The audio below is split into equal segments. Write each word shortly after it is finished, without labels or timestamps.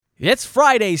It's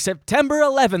Friday, September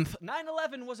 11th.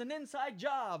 9/11 was an inside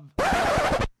job.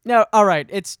 Now, alright,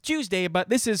 it's Tuesday, but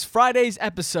this is Friday's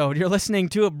episode. You're listening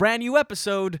to a brand new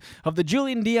episode of the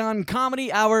Julian Dion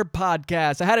Comedy Hour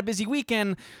podcast. I had a busy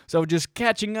weekend, so just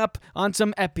catching up on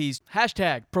some epis.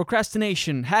 Hashtag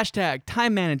procrastination, hashtag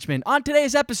time management. On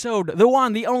today's episode, the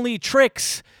one, the only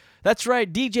Trixx. That's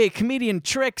right, DJ comedian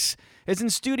Trixx is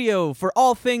in studio for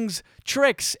all things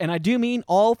Trixx, and I do mean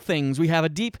all things. We have a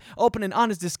deep, open, and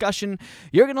honest discussion.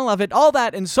 You're gonna love it. All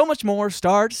that and so much more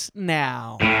starts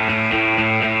now.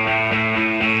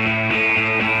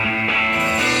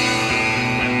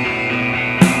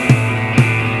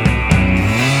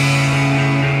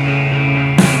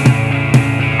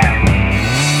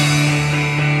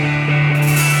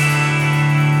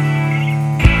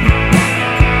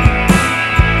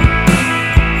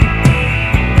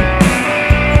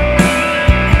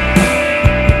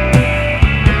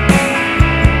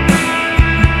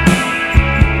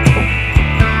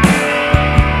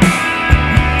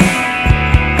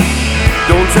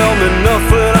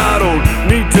 Nothing I don't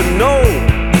need to know.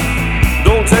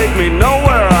 Don't take me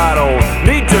nowhere I don't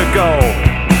need to go.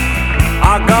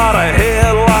 I got a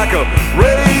head like a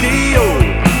radio.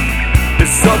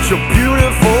 It's such a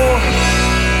beautiful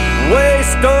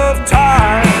waste of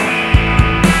time.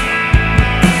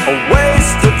 A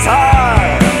waste of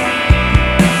time.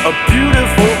 A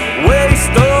beautiful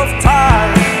waste of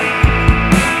time.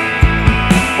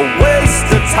 A waste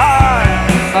of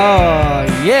time.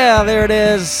 Yeah, there it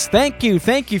is. Thank you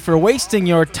for wasting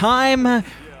your time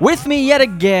with me yet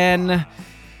again.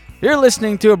 You're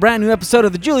listening to a brand new episode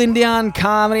of the Julian Dion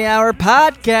Comedy Hour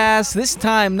podcast. This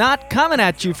time not coming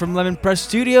at you from Lemon Press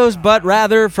Studios, but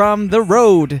rather from the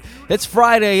road. It's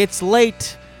Friday, it's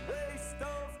late.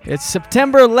 It's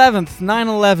September 11th,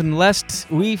 9/11, lest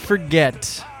we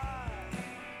forget.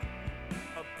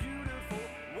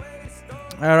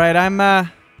 Alright, I'm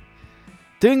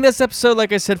doing this episode,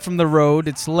 like I said, from the road.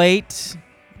 It's late.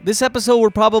 This episode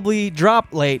will probably drop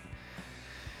late.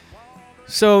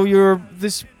 So you're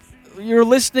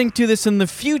listening to this in the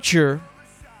future,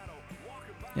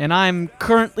 and I'm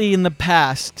currently in the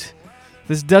past.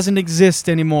 This doesn't exist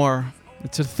anymore.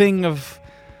 It's a thing of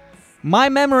my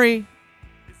memory.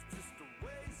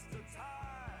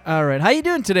 All right, how you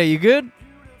doing today? You good?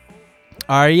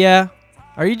 Are ya?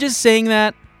 Are you just saying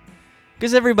that?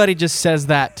 Because everybody just says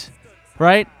that.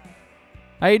 Right?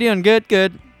 How you doing?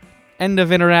 Good. End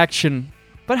of interaction.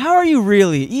 But how are you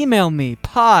really? Email me,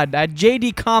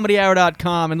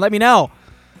 pod@jdcomedyhour.com, and let me know.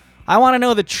 I want to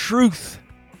know the truth.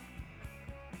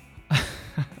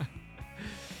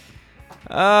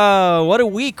 Oh, what a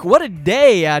week. What a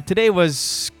day. Today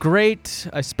was great.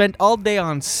 I spent all day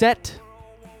on set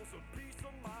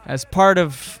as part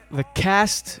of the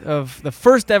cast of the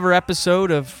first ever episode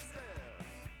of...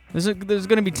 There's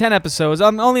going to be 10 episodes.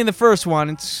 I'm only in the first one.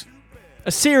 It's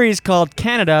a series called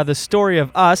Canada, The Story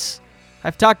of Us.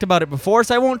 I've talked about it before,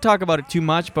 so I won't talk about it too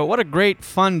much, but what a great,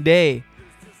 fun day.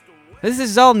 This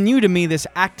is all new to me, this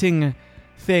acting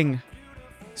thing,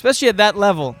 especially at that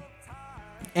level.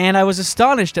 And I was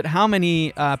astonished at how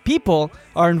many people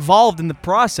are involved in the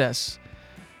process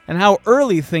and how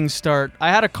early things start. I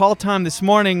had a call time this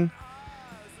morning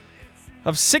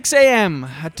of 6 a.m.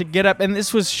 Had to get up, and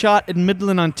this was shot in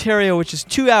Midland, Ontario, which is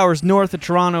 2 hours north of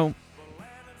Toronto.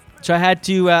 So I had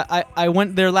to, I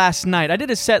went there last night. I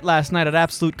did a set last night at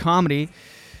Absolute Comedy,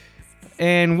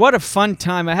 and what a fun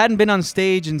time. I hadn't been on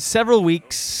stage in several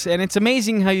weeks, and it's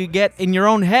amazing how you get in your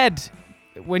own head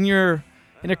when you're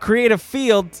in a creative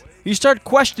field. You start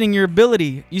questioning your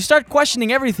ability. You start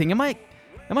questioning everything. Am I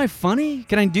funny?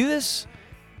 Can I do this?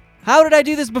 How did I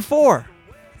do this before?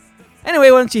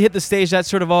 Anyway, once you hit the stage, that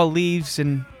sort of all leaves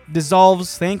and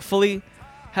dissolves, thankfully.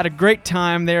 Had a great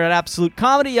time there at Absolute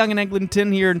Comedy, Yonge and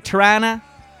Eglinton here in Toronto.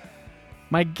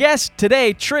 My guest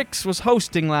today, Trixx, was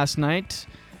hosting last night.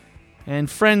 And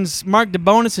friends Mark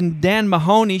DeBonis and Dan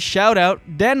Mahoney, shout out.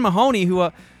 Dan Mahoney, who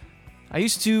I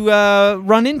used to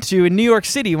run into in New York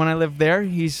City when I lived there.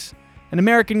 He's an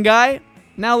American guy,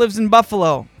 now lives in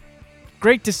Buffalo.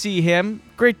 Great to see him.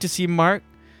 Great to see Mark.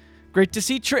 Great to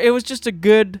see Trixx. It was just a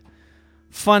good...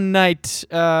 fun night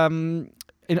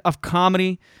of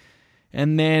comedy,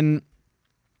 and then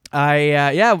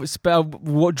I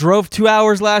drove 2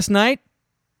 hours last night.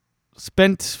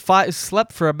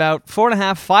 Slept for about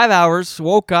 4.5, 5 hours.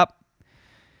 Woke up,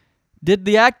 did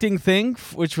the acting thing,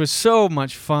 which was so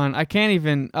much fun. I can't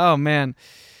even. Oh man,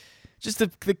 just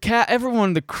the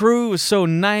everyone, the crew was so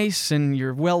nice, and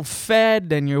you're well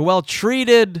fed and you're well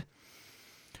treated.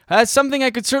 That's something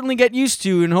I could certainly get used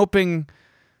to, and hoping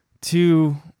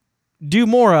to do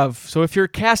more of. So if you're a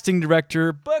casting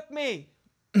director, book me.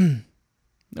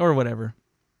 or whatever.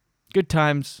 Good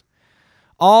times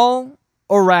all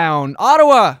around.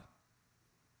 Ottawa,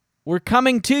 we're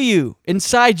coming to you,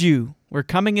 inside you. We're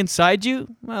coming inside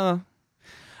you? Well,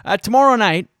 tomorrow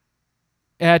night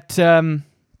at the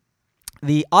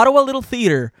Ottawa Little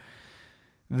Theatre,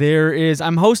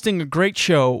 I'm hosting a great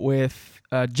show with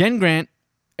Jen Grant,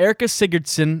 Erica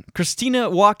Sigurdsson, Christina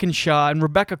Walkinshaw, and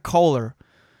Rebecca Kohler,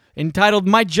 entitled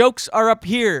My Jokes Are Up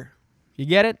Here. You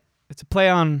get it? It's a play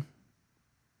on...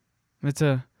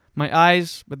 my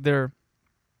eyes, but they're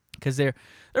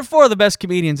four of the best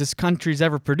comedians this country's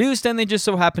ever produced, and they just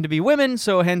so happen to be women,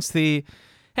 so hence the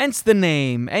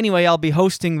name. Anyway, I'll be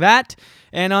hosting that,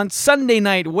 and on Sunday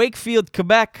night, Wakefield,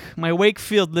 Quebec, my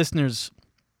Wakefield listeners,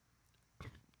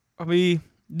 I'll be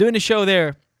doing a show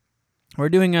there. We're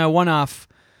doing a one-off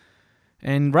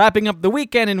and wrapping up the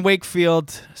weekend in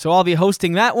Wakefield, so I'll be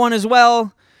hosting that one as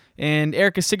well, and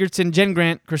Erica Sigurdsson, Jen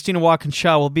Grant, Christina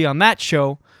Walkinshaw will be on that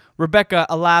show. Rebecca,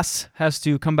 alas, has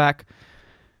to come back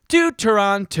to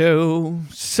Toronto.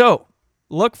 So,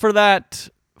 look for that,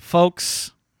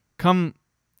 folks. Come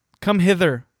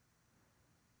hither.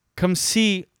 Come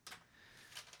see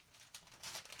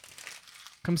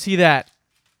that.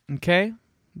 Okay?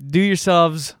 Do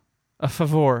yourselves a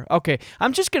favor. Okay,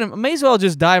 may as well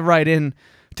just dive right in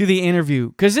to the interview,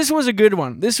 because this was a good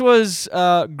one. This was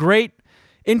a great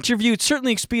interview. It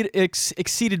certainly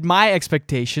exceeded my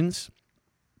expectations.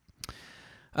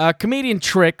 Comedian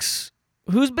Trixx,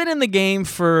 who's been in the game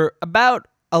for about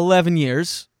 11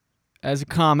 years as a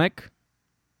comic,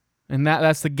 and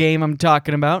that's the game I'm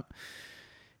talking about.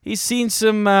 He's seen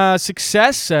some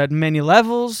success at many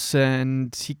levels,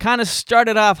 and he kind of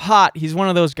started off hot. He's one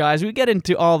of those guys. We get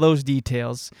into all those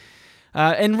details.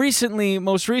 And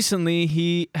most recently,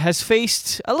 he has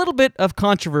faced a little bit of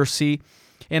controversy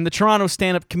in the Toronto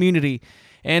stand-up community,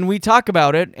 and we talk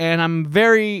about it, and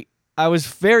I was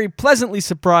very pleasantly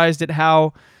surprised at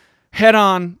how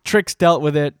head-on Trixx dealt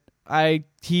with it.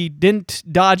 He didn't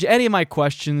dodge any of my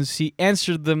questions. He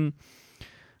answered them,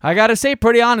 I gotta say,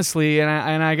 pretty honestly,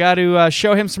 and I got to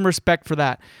show him some respect for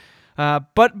that.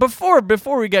 But before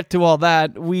we get to all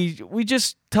that, we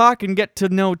just talk and get to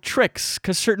know Trixx,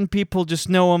 because certain people just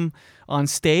know him on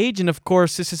stage, and of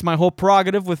course, this is my whole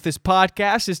prerogative with this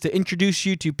podcast, is to introduce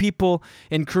you to people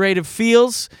in creative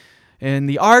fields, in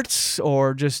the arts,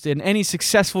 or just in any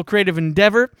successful creative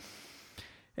endeavor,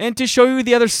 and to show you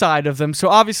the other side of them. So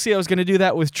obviously I was going to do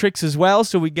that with Trixx as well,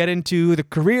 so we get into the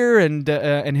career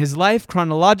and his life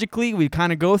chronologically. We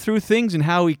kind of go through things and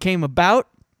how he came about,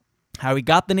 how he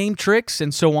got the name Trixx,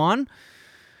 and so on.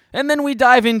 And then we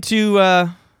dive into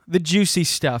the juicy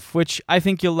stuff, which I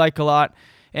think you'll like a lot.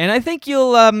 And I think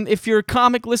you'll, if you're a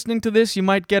comic listening to this, you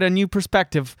might get a new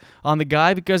perspective on the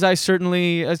guy, because I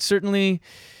certainly...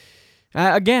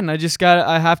 Again,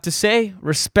 I have to say,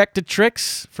 respect to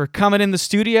Trixx for coming in the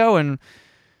studio and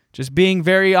just being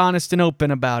very honest and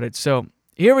open about it. So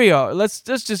here we are. Let's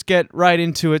just get right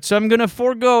into it. So I'm going to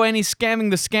forego any scamming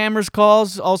the scammers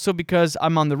calls, also because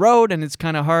I'm on the road and it's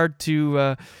kind of hard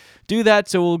to do that.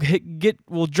 So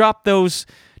we'll drop those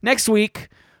next week,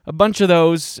 a bunch of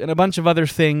those and a bunch of other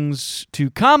things to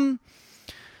come.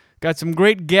 Got some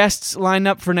great guests lined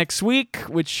up for next week,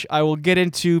 which I will get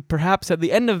into perhaps at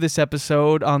the end of this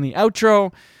episode on the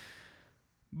outro.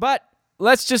 But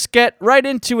let's just get right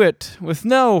into it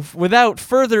without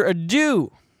further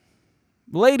ado.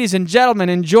 Ladies and gentlemen,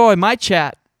 enjoy my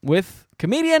chat with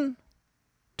comedian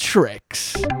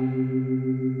Trixx.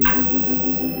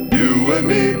 You and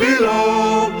me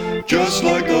belong, just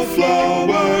like the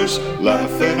flowers,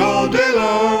 laughing all day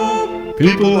long.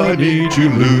 People I need to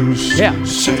lose. Yeah.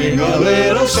 Sing a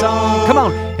little song. Come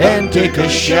on. And take a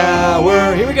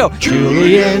shower. Here we go.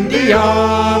 Julian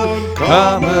Dion,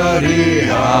 Comedy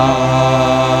Hour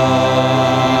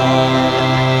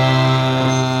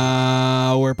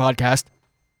podcast.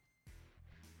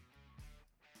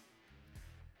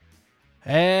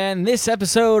 And this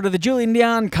episode of the Julian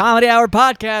Dion Comedy Hour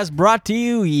podcast brought to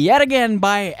you yet again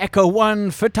by Echo One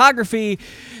Photography.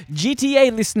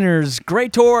 GTA listeners,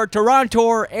 Greator,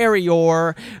 Toronto,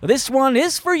 Arior. This one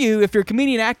is for you if you're a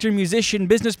comedian, actor, musician,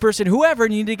 business person, whoever,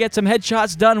 and you need to get some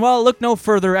headshots done. Well, look no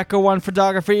further. Echo One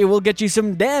Photography will get you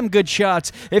some damn good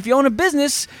shots. If you own a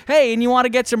business, hey, and you want to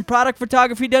get some product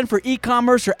photography done for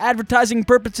e-commerce or advertising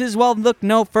purposes, well, look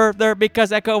no further,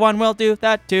 because Echo One will do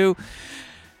that too.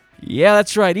 Yeah,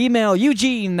 that's right. Email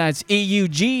Eugene, that's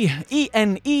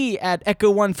EUGENE at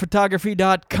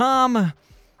echo1photography.com.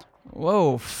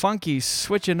 Whoa, funky,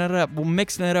 switching it up,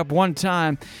 mixing it up one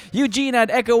time. Eugene at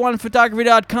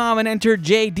echo1photography.com and enter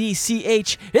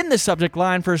JDCH in the subject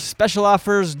line for special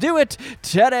offers. Do it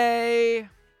today.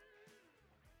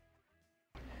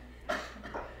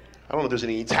 I don't know if there's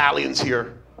any Italians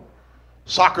here.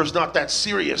 Soccer's not that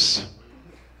serious.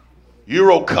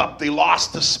 Euro Cup, they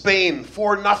lost to Spain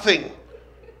 4-0.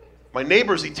 My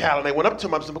neighbor's Italian. I went up to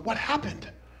him. I was like, what happened?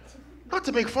 Not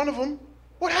to make fun of him.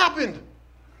 What happened?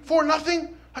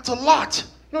 4-0? That's a lot. You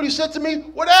know what he said to me?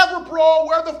 Whatever, bro.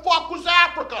 Where the fuck was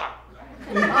Africa?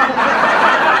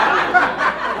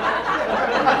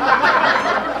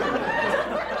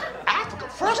 Africa?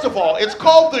 First of all, it's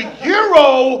called the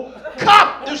Euro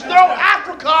Cup. There's no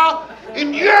Africa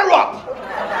in Europe.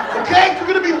 Okay? If you're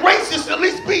going to be racist, at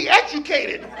least be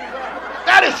educated.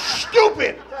 That is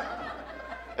stupid.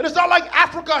 And it's not like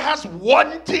Africa has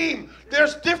one team.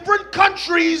 There's different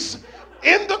countries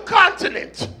in the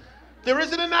continent. There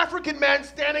isn't an African man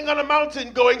standing on a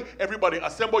mountain going, everybody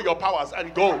assemble your powers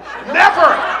and go.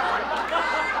 Never!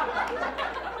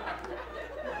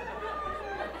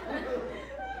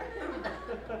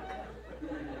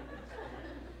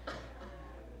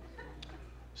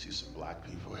 See some black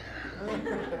people here.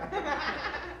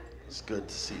 It's good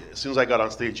to see you. As soon as I got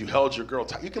on stage, you held your girl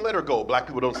tight. You can let her go. Black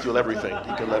people don't steal everything.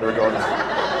 You can let her go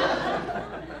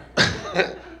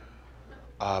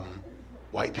now.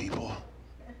 White people,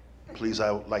 please,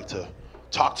 I would like to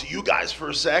talk to you guys for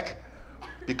a sec,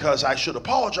 because I should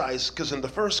apologize, because in the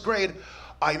first grade,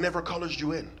 I never colored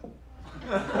you in.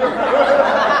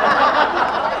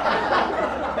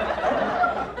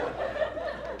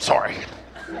 Sorry.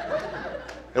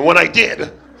 And when I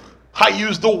did, I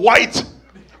used the white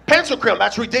pencil crayon.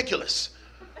 That's ridiculous.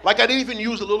 Like I didn't even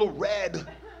use a little red.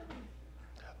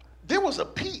 There was a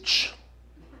peach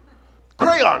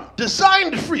crayon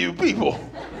designed for you people.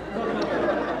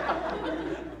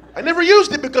 I never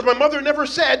used it because my mother never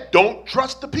said, don't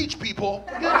trust the peach people.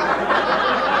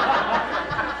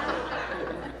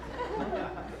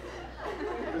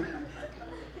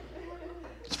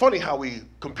 It's funny how we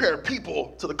compare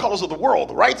people to the colors of the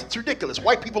world, right? It's ridiculous.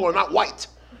 White people are not white.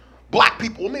 Black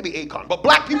people, well, maybe Akon, but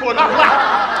black people are not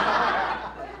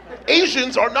black.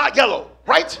 Asians are not yellow,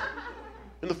 right?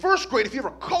 In the first grade, if you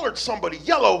ever colored somebody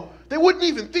yellow, they wouldn't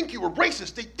even think you were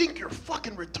racist. They'd think you're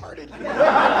fucking retarded.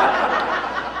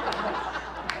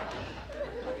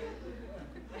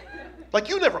 Like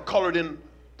you never colored in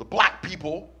the black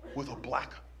people with a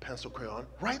black pencil crayon,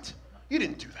 right? You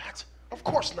didn't do that. Of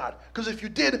course not. Because if you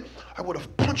did, I would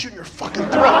have punched you in your fucking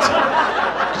throat.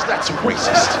 Because that's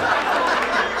racist.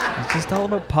 It's just all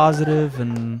about positive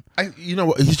and...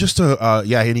 he's just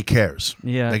and he cares.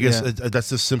 Yeah, I guess that's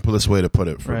the simplest way to put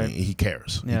it for Right. me. He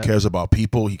cares. Yeah. He cares about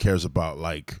people. He cares about,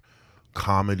 like,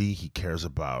 comedy. He cares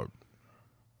about...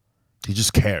 He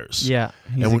just cares. Yeah,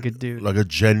 he's a good dude. Like a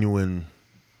genuine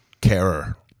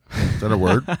carer. Is that a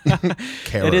word?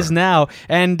 Carer. It is now.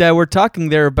 And we're talking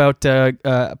there about a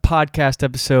podcast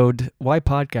episode. Why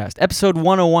podcast? Episode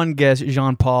 101 guest,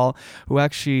 Jean-Paul, who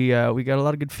actually, we got a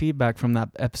lot of good feedback from that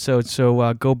episode.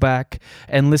 So go back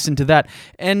and listen to that.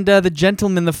 And the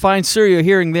gentleman, the fine sir you're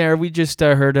hearing there, we just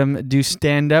heard him do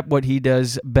stand-up, what he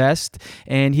does best.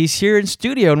 And he's here in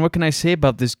studio. And what can I say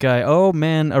about this guy? Oh,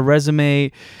 man, a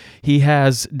resume he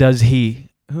has, does he?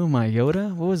 Who am I,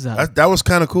 Yoda? What was that? That was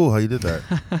kind of cool how you did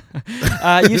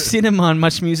that. You've seen him on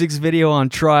Much Music's video on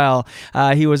trial.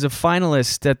 He was a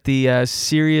finalist at the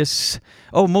Serious...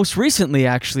 Oh, most recently,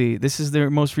 actually. This is their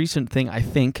most recent thing, I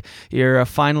think. You're a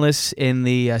finalist in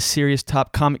the Serious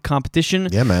Top Comic Competition.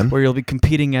 Yeah, man. Where you'll be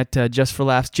competing at Just for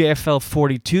Laughs JFL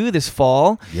 42 this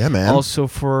fall. Yeah, man. Also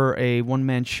for a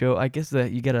one-man show. I guess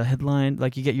that you get a headline,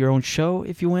 like you get your own show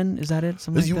if you win. Is that it?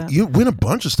 Something like that? You win a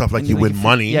bunch of stuff. Like you win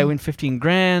money. Yeah, you win 15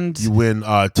 grand. You win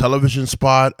a television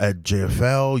spot at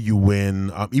JFL. You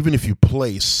win, even if you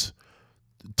place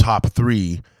top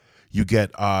 3, you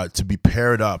get to be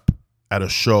paired up at a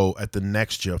show at the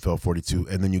next JFL 42,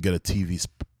 and then you get a TV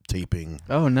taping.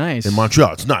 Oh, nice. In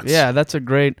Montreal. It's nuts. Yeah, that's a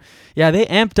great... Yeah, they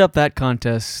amped up that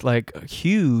contest like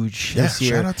huge this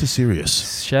year. Shout out to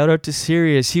Sirius. Shout out to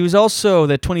Sirius. He was also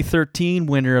the 2013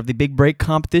 winner of the Big Break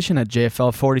competition at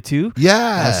JFL 42.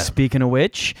 Yeah. Speaking of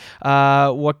which,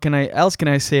 what else can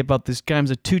I say about this guy?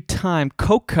 He's a 2-time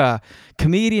COCA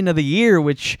Comedian of the Year,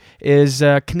 which is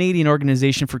a Canadian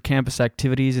organization for campus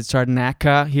activities. It's our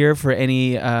NACA here for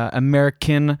any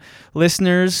American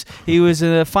listeners. He was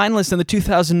a finalist in the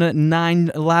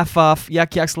 2009 Laugh Off,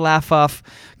 Yak Yak's Laugh Off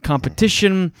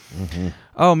competition. Mm-hmm.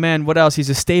 Oh man, what else? He's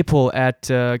a staple at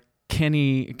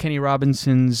Kenny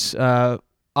Robinson's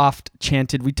oft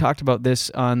chanted. We talked about this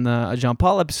on the Jean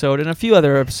Paul episode and a few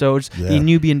other episodes. The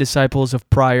Nubian Disciples of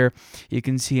Pryor. You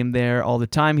can see him there all the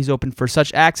time. He's open for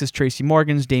such acts as Tracy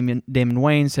Morgan's, Damon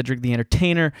Wayne, Cedric the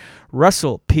Entertainer,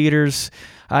 Russell Peters.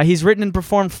 He's written and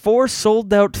performed 4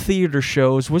 sold-out theater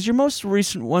shows. Was your most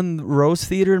recent one Rose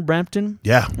Theater in Brampton?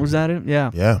 Yeah. Was that it?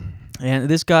 Yeah. Yeah. And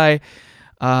this guy,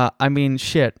 I mean,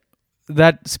 shit.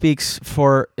 That speaks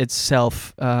for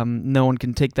itself. No one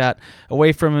can take that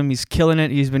away from him. He's killing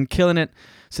it. He's been killing it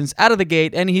since out of the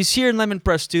gate. And he's here in Lemon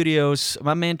Press Studios.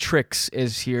 My man Trixx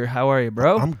is here. How are you,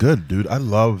 bro? I'm good, dude. I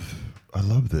love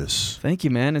this. Thank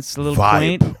you, man. It's a little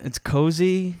vibe. quaint. It's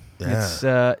cozy.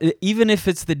 Yeah. It's even if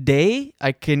it's the day,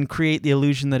 I can create the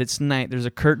illusion that it's night. There's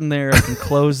a curtain there. I can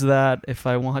close that if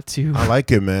I want to. I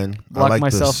like it, man. Block I like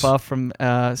myself this. off from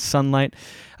sunlight.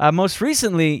 Most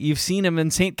recently, you've seen him in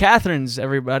St. Catharines,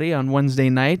 everybody, on Wednesday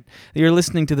night. You're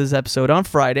listening to this episode on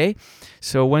Friday.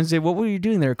 So Wednesday, what were you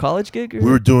doing there? A college gig? Or?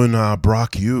 We were doing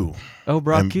Brock U. Oh,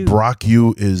 Brock and U. Brock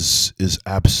U is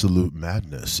absolute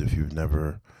madness. If you've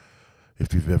ever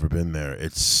been there,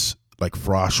 it's like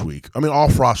Frosh Week. I mean, all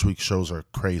Frosh Week shows are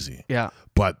crazy. Yeah.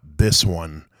 But this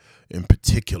one in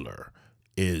particular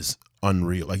is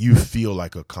unreal. Like, you feel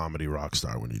like a comedy rock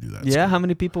star when you do that. Yeah. How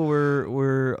many people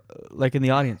were like in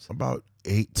the audience? About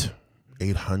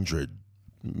 800,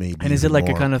 maybe. And is it like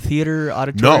more. a kind of theater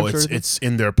auditorium? No, it's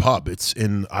in their pub. It's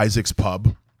in Isaac's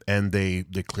pub, and they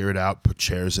clear it out, put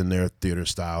chairs in there, theater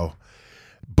style.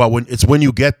 But when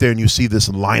you get there and you see this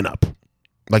lineup,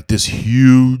 like this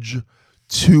huge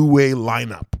 2-way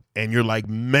lineup, and you're like,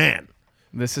 man,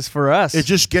 this is for us. it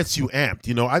just gets you amped.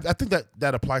 You know, I think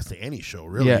that applies to any show,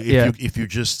 really. Yeah, If you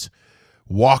just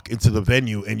walk into the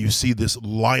venue and you see this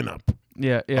lineup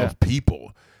of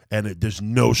people, and there's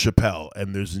no Chappelle,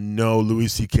 and there's no Louis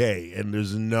C.K., and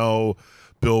there's no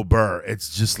Bill Burr.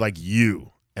 It's just like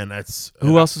you. And that's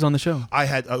who else was on the show? I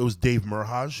had it was Dave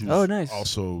Merhaj. Who's Oh, nice.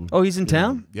 Also, he's in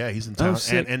town. Yeah, he's in town.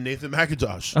 sick. And Nathan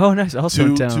McIntosh. Oh, nice. Also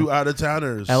in town. Two out of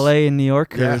towners. L.A. and New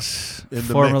York. Yeah, in the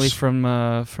Formerly mix.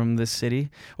 from this city.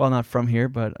 Well, not from here,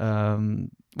 but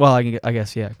I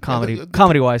guess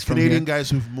comedy wise from Canadian here. guys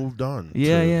who've moved on.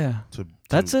 Yeah. To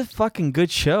That's a fucking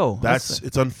good show.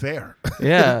 it's unfair.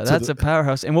 Yeah, that's a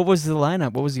powerhouse. And what was the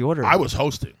lineup? What was the order? I was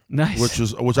hosting. Nice.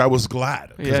 Which I was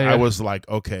glad, because Yeah. I was like,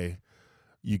 okay,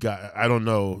 you got. I don't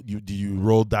know. Do you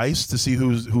roll dice to see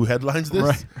who headlines this?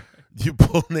 Right. Do you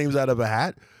pull names out of a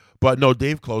hat? But no,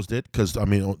 Dave closed it, because I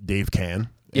mean, Dave can.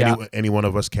 Yeah. Any one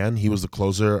of us can. He was the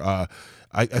closer.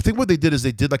 I think what they did is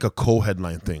they did like a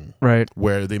co-headline thing, Right.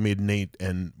 where they made Nate,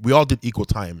 and we all did equal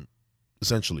time,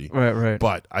 essentially. Right.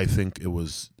 But I think it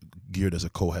was geared as a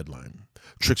co-headline,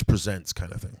 Trixx Presents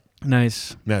kind of thing.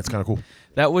 Nice. Yeah, it's kind of cool.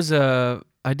 That was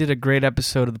I did a great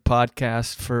episode of the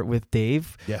podcast with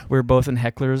Dave. Yeah. We were both in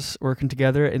Hecklers working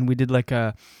together, and we did like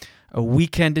a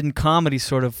weekend in comedy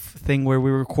sort of thing where we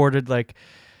recorded like,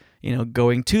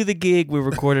 going to the gig. We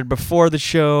recorded before the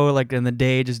show, like in the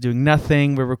day, just doing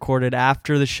nothing. We recorded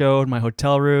after the show in my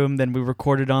hotel room. Then we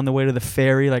recorded on the way to the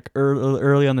ferry, like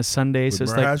early on the Sunday. With So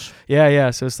it's Mirage? like,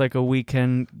 yeah. So it's like a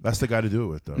weekend. That's the guy to do it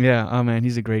with, though. Yeah. Oh man,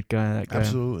 he's a great guy. That guy.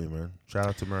 Absolutely, man. Shout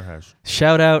out to Mirage.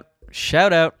 Shout out.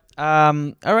 All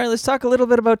right, let's talk a little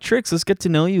bit about Trixx. Let's get to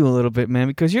know you a little bit, man,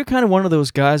 because you're kind of one of those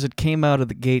guys that came out of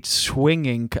the gate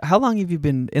swinging. How long have you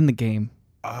been in the game?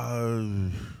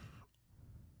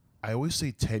 I always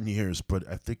say 10 years, but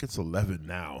I think it's 11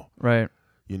 now. Right.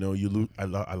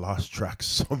 I lost track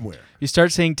somewhere. You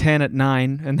start saying 10 at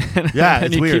 9, and then, Yeah, and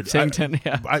it's you weird. keep saying 10.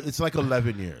 Yeah. It's like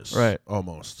 11 years. Right.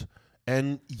 Almost.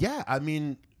 And yeah, I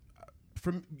mean,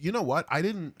 you know what?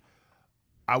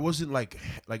 I wasn't like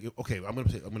okay, I'm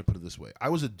gonna put it this way. I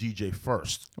was a DJ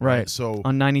first. Right. So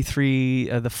on 93,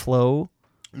 the Flow.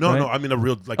 no, right? I mean a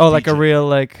real like. Oh, DJ. like a real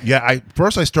like. Yeah, I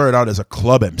started out as a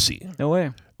club MC. No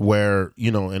way. Where,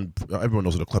 and everyone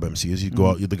knows what a club MC is. You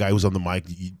go out, you're the guy who's on the mic,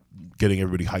 getting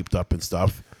everybody hyped up and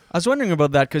stuff. I was wondering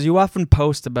about that because you often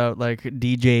post about like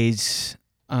DJs,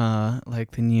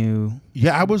 like the new.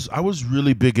 Yeah, I was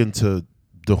really big into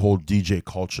the whole DJ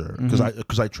culture because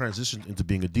I transitioned into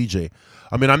being a DJ.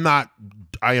 I mean,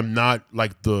 I am not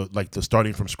like the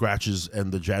starting from scratches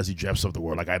and the Jazzy Jeffs of the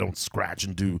world. Like, I don't scratch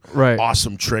and do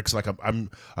awesome tricks. Like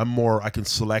I'm more, I can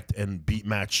select and beat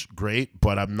match great,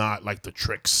 but I'm not like the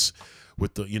Trixx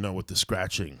with the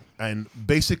scratching. And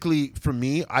basically for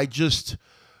me, I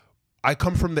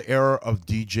come from the era of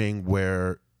DJing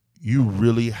where you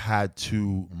really had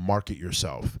to market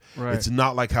yourself. Right. It's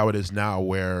not like how it is now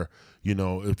where,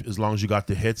 as long as you got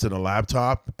the hits and a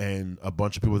laptop and a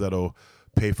bunch of people that'll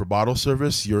pay for bottle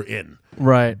service, you're in.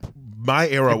 Right. My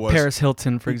era like was Paris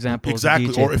Hilton, for example. exactly.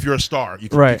 DJ. Or if you're a star, you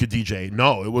could DJ.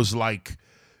 No, it was like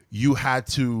you had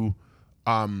to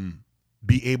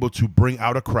be able to bring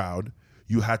out a crowd.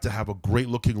 You had to have a great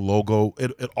looking logo.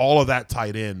 All of that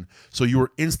tied in. So you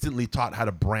were instantly taught how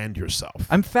to brand yourself.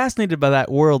 I'm fascinated by that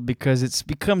world because it's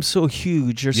become so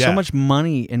huge. There's so much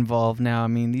money involved now. I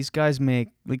mean, these guys make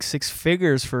like 6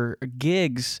 figures for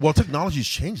gigs. Well, technology's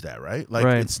changed that, right?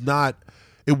 Like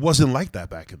it wasn't like that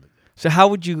back in the day. So how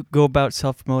would you go about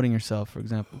self-promoting yourself, for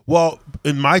example? Well,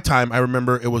 in my time, I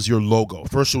remember it was your logo.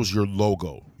 First, it was your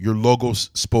logo. Your logo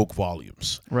spoke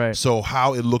volumes. Right. So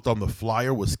how it looked on the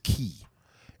flyer was key.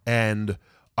 And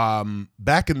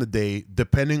back in the day,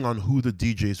 depending on who the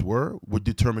DJs were, would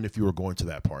determine if you were going to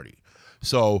that party.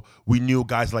 So we knew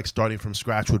guys like Starting From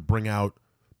Scratch would bring out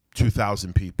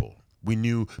 2,000 people. We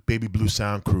knew Baby Blue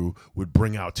Sound Crew would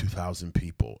bring out 2,000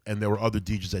 people. And there were other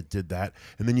DJs that did that.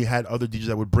 And then you had other DJs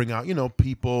that would bring out,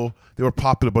 people. They were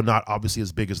popular, but not obviously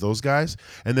as big as those guys.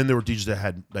 And then there were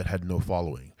DJs that had no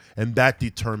following. And that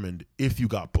determined if you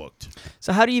got booked.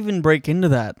 So how do you even break into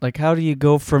that? Like, how do you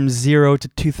go from 0 to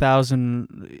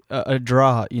 2,000 a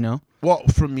draw, Well,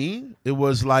 for me, it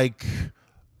was like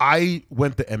I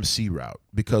went the MC route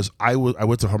because I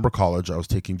went to Humber College. I was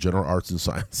taking General Arts and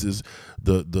Sciences,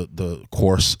 the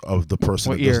course of the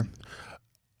person. What year?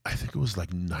 I think it was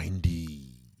like 90.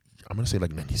 I'm going to say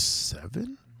like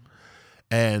 97.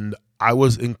 And I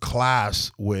was in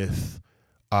class with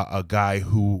a guy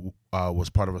who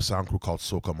was part of a sound crew called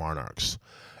Soca Monarchs.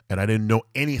 And I didn't know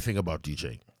anything about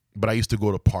DJing, but I used to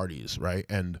go to parties, right?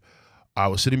 And I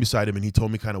was sitting beside him and he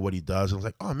told me kind of what he does. And I was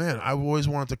like, oh man, I always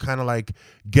wanted to kind of like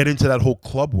get into that whole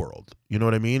club world. You know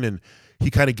what I mean? And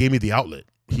he kind of gave me the outlet.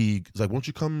 He's like, won't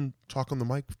you come talk on the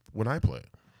mic when I play?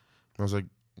 I was like,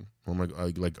 oh my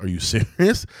God, like, are you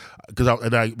serious? Because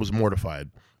I was mortified.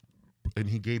 And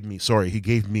he gave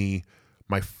me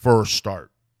my first start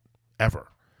ever.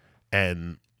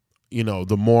 And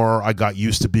the more I got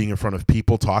used to being in front of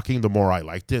people talking, the more I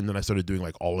liked it. And then I started doing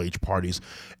like all age parties.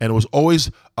 And it was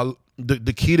always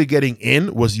the key to getting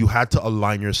in was you had to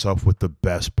align yourself with the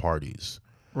best parties.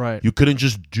 Right. You couldn't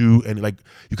just do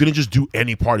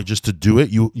any party just to do it.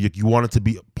 You wanted to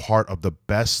be part of the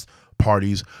best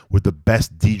parties with the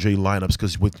best DJ lineups,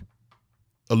 because with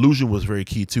illusion was very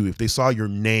key too. If they saw your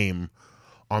name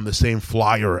on the same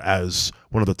flyer as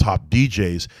one of the top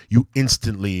DJs, you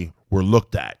instantly were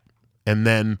looked at. And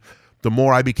then the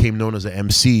more I became known as an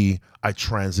MC, I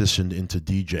transitioned into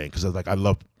DJing because I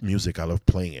love music. I love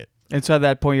playing it. And so at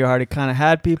that point, you already kind of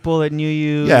had people that knew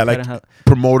you. Yeah, like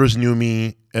promoters knew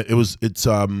me. It's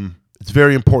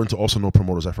very important to also know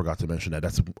promoters. I forgot to mention that.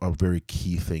 That's a very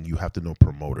key thing. You have to know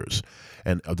promoters.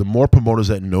 And the more promoters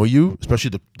that know you,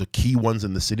 especially the key ones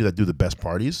in the city that do the best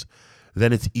parties,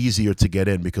 then it's easier to get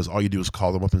in because all you do is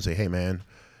call them up and say, hey, man,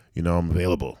 I'm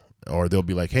available. Or they'll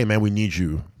be like, hey, man, we need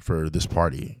you for this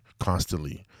party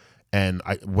constantly. And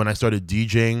when I started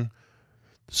DJing,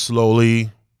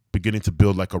 slowly beginning to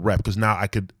build like a rep, because now I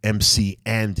could MC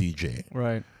and DJ.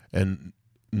 Right. And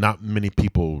not many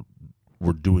people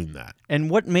were doing that.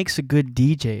 And what makes a good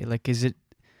DJ? Like, is it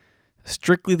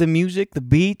strictly the music, the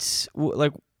beats?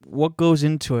 Like, what goes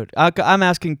into it? I'm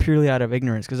asking purely out of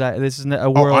ignorance because this is a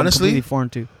world I'm completely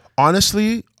foreign to.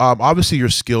 Honestly, obviously your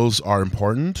skills are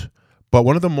important. But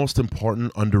one of the most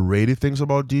important underrated things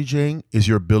about DJing is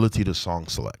your ability to song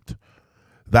select.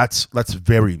 That's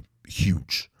very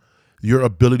huge. Your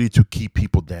ability to keep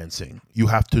people dancing. You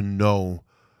have to know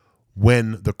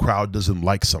when the crowd doesn't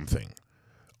like something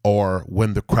or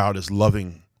when the crowd is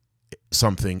loving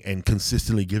something and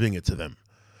consistently giving it to them.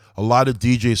 A lot of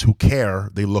DJs who care,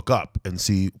 they look up and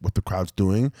see what the crowd's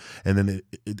doing, and then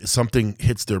something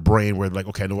hits their brain where they're like,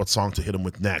 okay, I know what song to hit them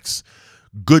with next.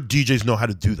 Good DJs know how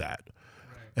to do that.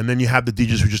 And then you have the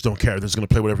DJs who just don't care. They're just going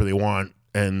to play whatever they want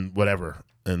and whatever.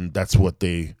 And that's what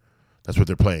they're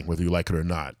playing, whether you like it or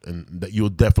not. And that you'll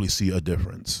definitely see a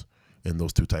difference in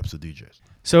those two types of DJs.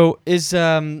 So is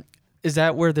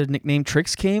that where the nickname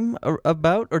Trixx came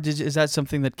about, or is that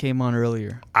something that came on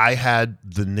earlier? I had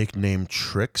the nickname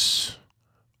Trixx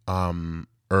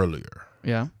earlier.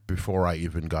 Yeah. Before I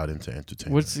even got into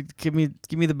entertainment. Give me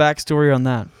the backstory on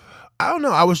that. I don't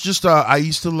know. I was just I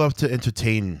used to love to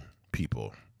entertain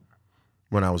people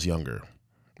when I was younger.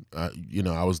 I don't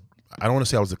want to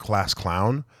say I was a class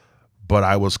clown, but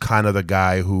I was kind of the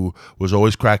guy who was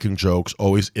always cracking jokes,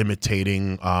 always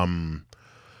imitating,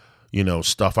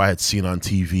 stuff I had seen on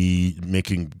TV,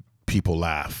 making people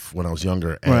laugh when I was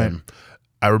younger. And right.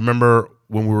 I remember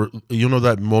when we were,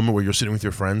 that moment where you're sitting with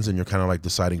your friends and you're kind of like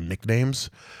deciding nicknames.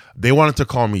 They wanted to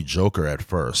call me Joker at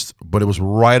first, but it was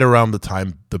right around the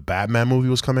time the Batman movie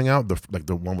was coming out,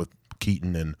 the one with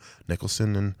Keaton and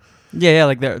Nicholson, and Yeah,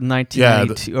 like the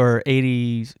 1992 or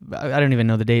 80. I don't even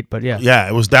know the date, but yeah.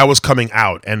 Yeah, that was coming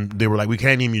out, and they were like, we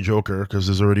can't name you Joker because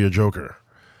there's already a Joker.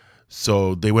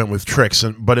 So they went with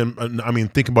Trixx, but I mean,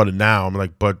 think about it now. I'm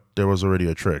like, but there was already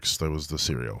a Trixx. There was the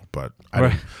cereal, but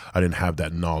I didn't have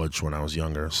that knowledge when I was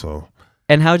younger. So.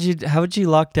 And how would you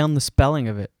lock down the spelling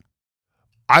of it?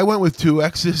 I went with 2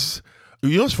 X's.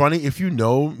 You know what's funny? If you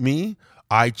know me,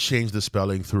 I changed the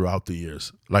spelling throughout the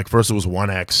years. Like first it was 1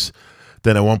 X,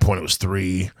 then at one point it was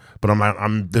 3.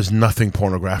 But there's nothing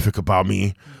pornographic about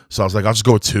me, so I was like, I'll just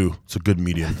go with 2. It's a good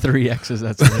medium. 3 X's.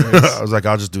 That's hilarious. I was like,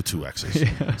 I'll just do 2 X's.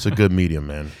 Yeah. It's a good medium,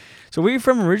 man. So where are you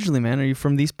from originally, man? Are you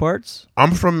from these parts?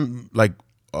 I'm from like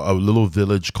a little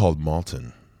village called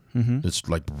Malton. Mm-hmm. It's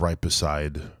like right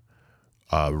beside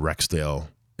Rexdale,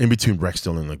 in between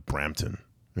Rexdale and like Brampton.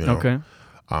 You know? Okay.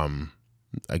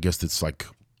 I guess it's like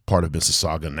part of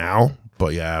Mississauga now,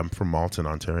 but yeah, I'm from Malton,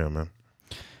 Ontario, man.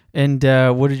 And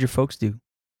what did your folks do?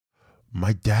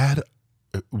 My dad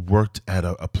worked at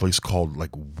a place called like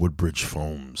Woodbridge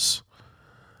Foams.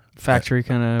 Factory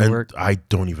kind of work? I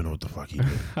don't even know what the fuck he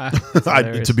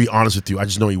did. To be honest with you, I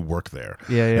just know he worked there.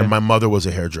 Yeah. And my mother was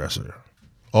a hairdresser.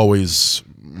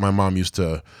 My mom used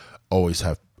to always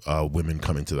have women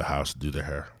come into the house to do their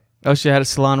hair. Oh, she had a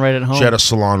salon right at home? She had a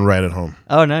salon right at home.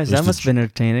 Oh, nice. That must have been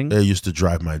entertaining. It used to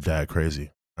drive my dad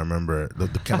crazy. I remember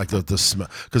the smell,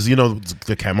 because you know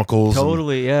the chemicals.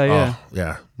 Totally, yeah.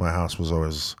 Yeah, my house was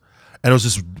always, and it was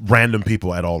just random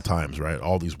people at all times, right?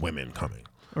 All these women coming.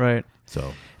 Right.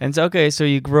 So okay, so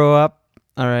you grow up,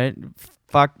 all right,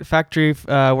 factory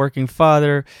working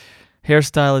father,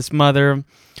 hairstylist mother,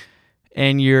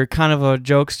 and you're kind of a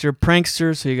jokester,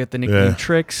 prankster, so you get the nickname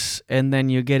Trixx, and then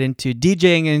you get into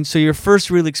DJing, and so your first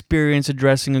real experience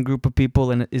addressing a group of people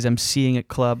is emceeing at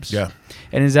clubs. Yeah.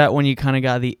 And is that when you kind of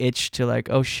got the itch to like,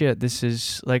 oh shit, this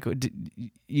is like,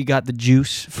 you got the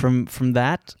juice from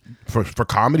that? For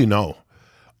comedy, no.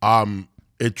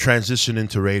 It transitioned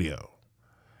into radio,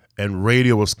 and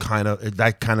radio was kind of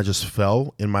just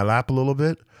fell in my lap a little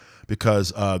bit,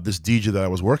 because this DJ that I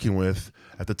was working with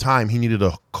at the time, he needed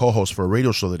a co-host for a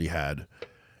radio show that he had,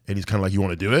 and he's kind of like, "You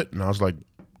want to do it?" And I was like,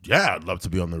 "Yeah, I'd love to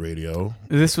be on the radio."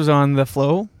 This was on the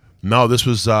Flow? No, this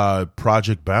was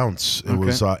Project Bounce. It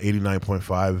was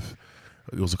 89.5.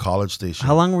 It was a college station.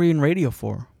 How long were you in radio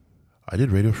for? I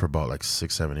did radio for about like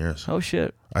 6-7 years. Oh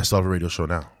shit! I still have a radio show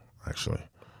now, actually.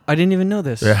 I didn't even know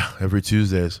this. Yeah, every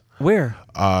Tuesdays. Where?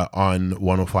 On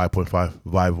 105.5, Vibe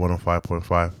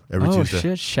 105.5 every Tuesday. Oh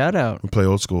shit! Shout out. We play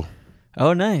old school.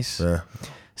 Oh, nice. Yeah.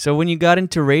 So when you got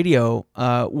into radio,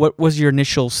 what was your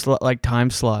initial time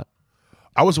slot?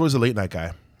 I was always a late night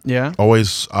guy. Yeah.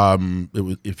 Always.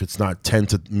 If it's not 10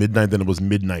 to midnight, then it was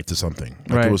midnight to something.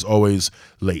 Like It was always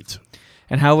late.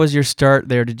 And how was your start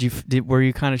there? Were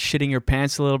you kind of shitting your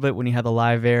pants a little bit when you had the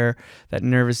live air, that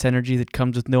nervous energy that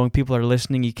comes with knowing people are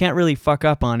listening? You can't really fuck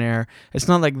up on air. It's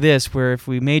not like this where if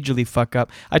we majorly fuck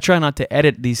up, I try not to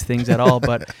edit these things at all,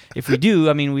 but if we do,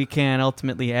 I mean, we can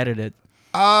ultimately edit it.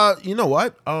 You know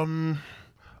what?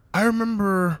 I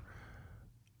remember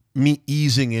me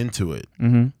easing into it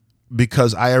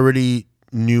because I already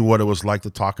knew what it was like to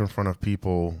talk in front of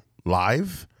people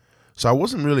live. So I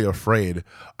wasn't really afraid.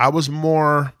 I was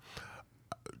more,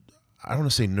 I don't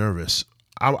want to say nervous.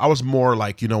 I was more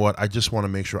like, you know what? I just want to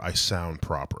make sure I sound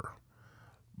proper.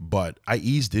 But I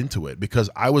eased into it because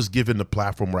I was given the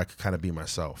platform where I could kind of be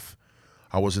myself.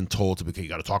 I wasn't told to be, okay, you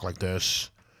got to talk like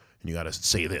this and you got to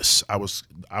say this. I was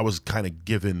kind of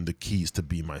given the keys to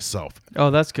be myself. Oh,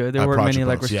 that's good. There weren't many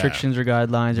like restrictions or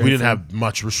guidelines. We didn't have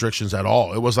much restrictions at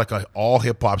all. It was like an all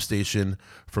hip hop station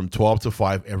from 12 to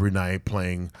 5 every night,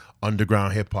 playing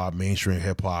underground hip hop, mainstream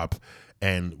hip hop,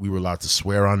 and we were allowed to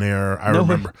swear on there. I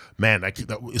remember, man. Well,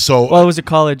 it was a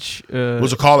college. It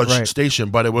was a college station,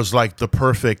 but it was like the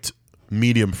perfect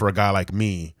medium for a guy like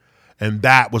me, and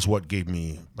that was what gave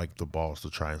me like the balls to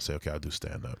try and say, okay, I'll do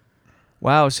stand up.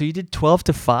 Wow, so you did 12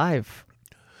 to 5.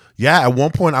 Yeah, at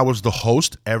one point I was the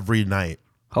host every night.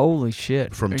 Holy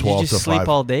shit. From 12 to 5. Did you just sleep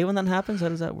all day when that happens? How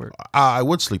does that work? I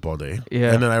would sleep all day.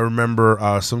 Yeah. And then I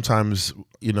remember sometimes,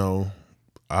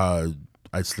 I'd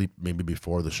sleep maybe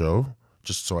before the show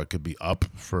just so I could be up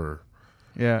for...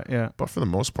 Yeah. But for the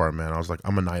most part, man, I was like,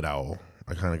 I'm a night owl.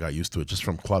 I kind of got used to it. Just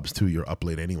from clubs, too, you're up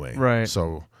late anyway. Right.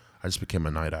 So I just became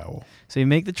a night owl. So you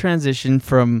make the transition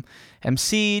from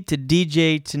MC to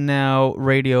DJ to now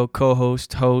radio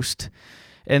co-host, host.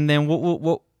 And then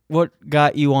what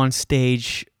got you on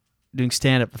stage doing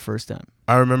stand-up the first time?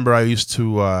 I remember I used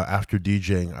to, after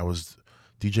DJing, I was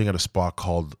DJing at a spot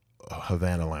called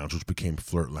Havana Lounge, which became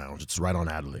Flirt Lounge. It's right on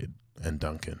Adelaide and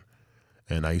Duncan.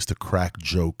 And I used to crack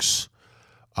jokes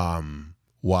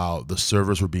while the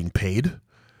servers were being paid,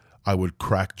 I would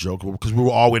crack jokes because we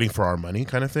were all waiting for our money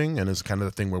kind of thing. And it's kind of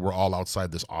the thing where we're all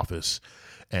outside this office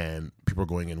and people are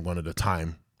going in one at a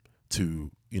time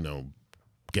to,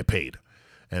 get paid.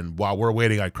 And while we're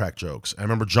waiting, I crack jokes. I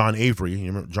remember John Avery. You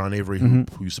remember John Avery, who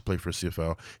used to play for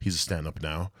CFL? He's a stand-up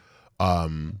now.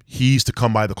 He used to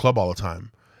come by the club all the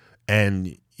time.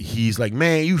 And he's like,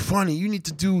 man, you funny. You need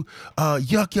to do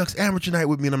Yuck Yucks amateur night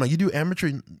with me. And I'm like, you do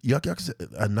amateur Yuck Yucks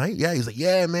a night? Yeah. He's like,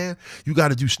 yeah, man, you got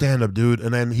to do stand-up, dude.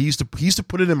 And then he used to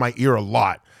put it in my ear a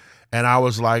lot. And I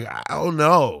was like, I don't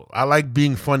know. I like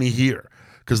being funny here.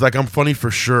 Because, I'm funny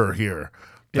for sure here.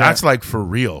 Yeah. That's, for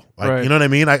real. Right. You know what I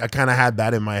mean? I kind of had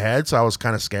that in my head, so I was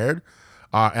kind of scared.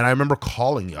 And I remember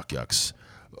calling Yuck Yucks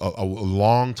a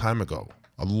long time ago.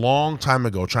 Trying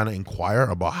to inquire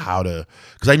about how to,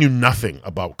 because I knew nothing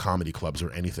about comedy clubs or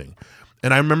anything.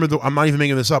 And I remember, I'm not even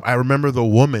making this up, I remember the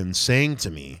woman saying to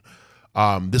me,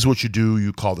 this is what you do,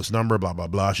 you call this number, blah, blah,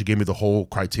 blah. She gave me the whole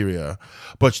criteria.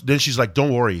 But then she's like,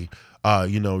 don't worry,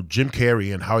 Jim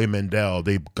Carrey and Howie Mandel,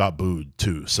 they got booed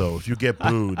too. So if you get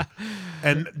booed,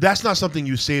 and that's not something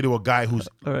you say to a guy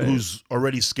who's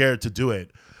already scared to do it.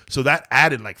 So that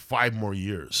added 5 more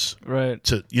years. Right.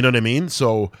 To, you know what I mean?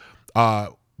 So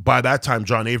by that time,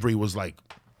 John Avery was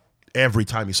every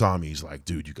time he saw me, he's like,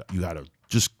 dude, you got to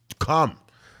just come.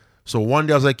 So one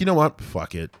day I was like, you know what?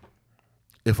 Fuck it.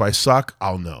 If I suck,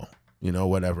 I'll know,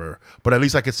 whatever. But at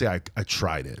least I could say I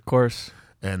tried it. Of course.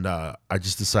 And I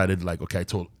just decided okay,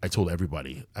 I told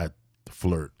everybody at the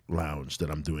Flirt Lounge that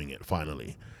I'm doing it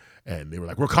finally. And they were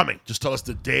like, we're coming. Just tell us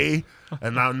the day.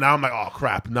 And now I'm like, oh,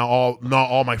 crap. Now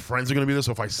all my friends are going to be there.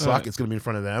 So if I suck, it's going to be in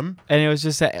front of them. And it was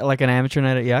just an amateur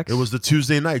night at Yucks? It was the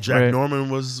Tuesday night. Jack Norman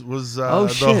was the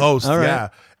host. All right. Yeah.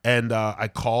 And I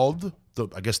called,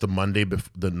 the Monday,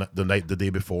 the day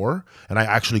before. And I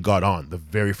actually got on the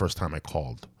very first time I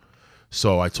called.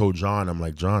 So I told John, I'm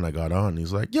like, John, I got on.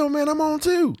 He's like, yo, man, I'm on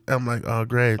too. I'm like, oh,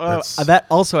 great. That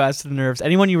also adds to the nerves.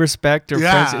 Anyone you respect or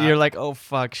friends, you're like, oh,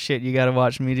 fuck, shit, you got to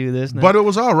watch me do this now. But it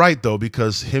was all right, though,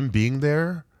 because him being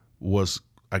there was,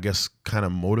 I guess, kind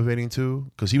of motivating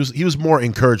too. Because he was more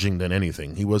encouraging than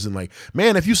anything. He wasn't like,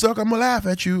 man, if you suck, I'm going to laugh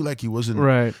at you. He wasn't.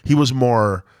 Right. He was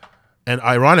more, and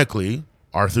ironically,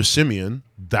 Arthur Simeon,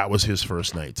 that was his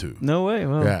first night too. No way.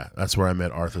 Wow. Yeah, that's where I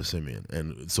met Arthur Simeon.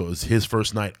 And so it was his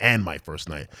first night and my first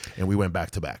night. And we went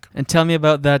back to back. And tell me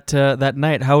about that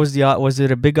night. How was was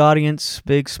it a big audience,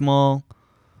 big, small?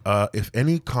 If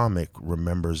any comic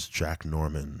remembers Jack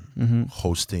Norman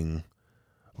hosting,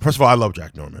 first of all, I love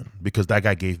Jack Norman because that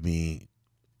guy gave me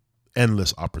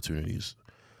endless opportunities.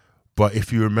 But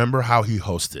if you remember how he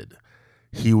hosted,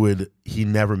 he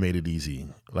never made it easy.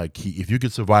 If you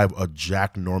could survive a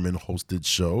Jack Norman hosted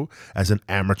show as an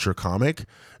amateur comic,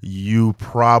 you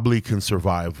probably can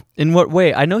survive. In what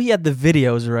way? I know he had the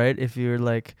videos, right? If you're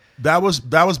that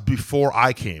was before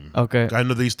I came. Okay. I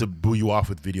know they used to boo you off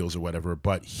with videos or whatever,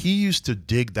 but he used to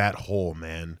dig that hole,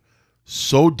 man,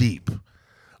 so deep.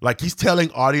 He's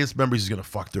telling audience members he's gonna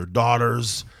fuck their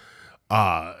daughters.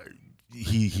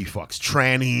 He fucks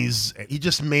trannies. He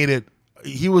just made it.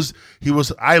 He was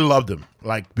I loved him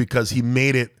because he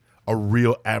made it a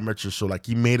real amateur show.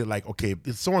 He made it okay,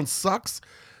 if someone sucks,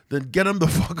 then get him the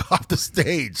fuck off the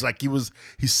stage.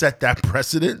 He set that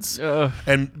precedence.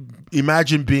 And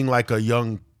imagine being a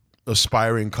young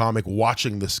aspiring comic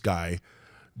watching this guy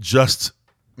just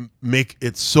make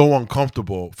it so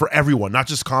uncomfortable for everyone, not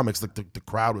just comics. The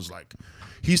crowd was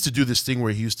he used to do this thing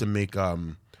where he used to make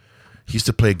he used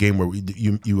to play a game where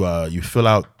you fill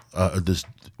out this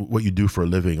what you do for a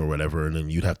living or whatever, and then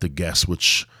you'd have to guess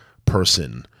which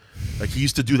person. He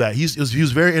used to do that. He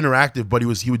was very interactive, but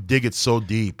he would dig it so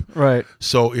deep. Right.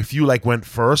 So if you went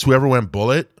first, whoever went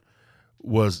bullet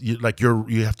was you have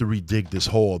to redig this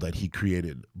hole that he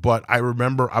created. But I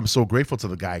remember I'm so grateful to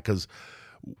the guy because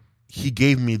he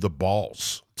gave me the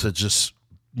balls to just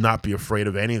not be afraid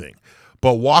of anything.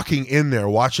 But walking in there,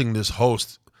 watching this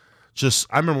host,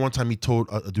 I remember one time he told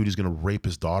a dude he's gonna rape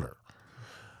his daughter.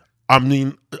 I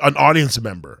mean, an audience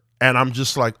member, and I'm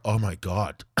just like, oh my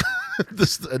god.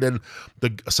 And then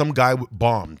some guy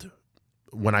bombed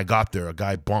when I got there. A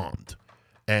guy bombed,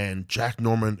 and Jack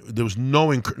Norman. There was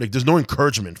there's no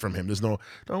encouragement from him. There's no,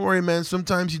 don't worry, man.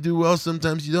 Sometimes you do well,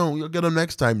 sometimes you don't. You'll get him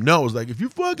next time. No, it's if you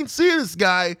fucking see this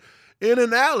guy in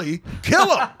an alley,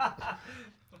 kill him,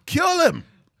 kill him.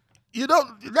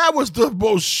 That was the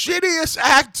most shittiest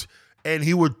act, and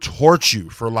he would torch you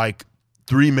for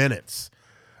 3 minutes.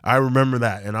 I remember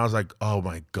that, and I was like, "Oh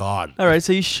my god!" All right,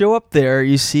 so you show up there,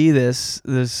 you see this.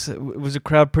 Was the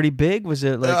crowd pretty big? Was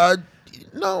it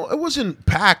No, it wasn't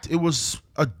packed. It was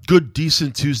a good,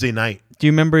 decent Tuesday night. Do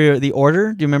you remember the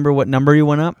order? Do you remember what number you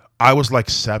went up? I was like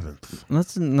 7th.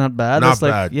 That's not bad. Not that's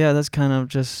bad. Yeah, that's kind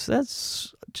of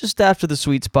that's just after the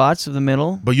sweet spots of the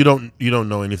middle. But you don't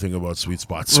know anything about sweet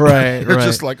spots. Right, You're right.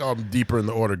 just like, oh, I'm deeper in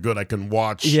the order. Good, I can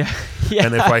watch. Yeah.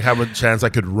 And if I have a chance, I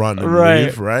could run and Right.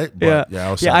 leave, right? But, I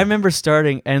was I remember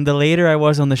starting, and the later I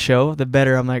was on the show, the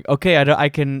better. I'm like, okay, I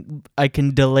can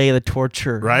delay the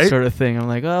torture, Right? sort of thing. I'm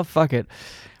like, oh, fuck it.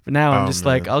 But now I'm just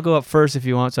like, I'll go up first if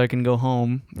you want, so I can go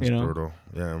home. That's brutal.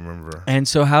 Yeah, I remember. And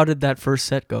so, how did that first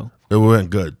set go? It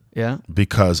went good. Yeah.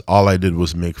 Because all I did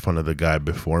was make fun of the guy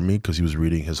before me because he was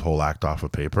reading his whole act off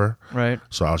of paper. Right.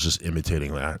 So I was just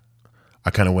imitating that.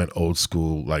 I kind of went old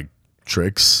school, like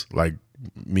Trixx, like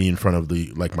me in front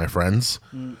of my friends,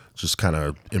 just kind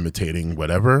of imitating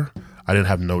whatever. I didn't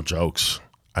have no jokes.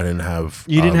 I didn't have.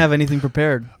 You didn't have anything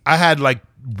prepared. I had like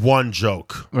one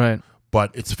joke. Right.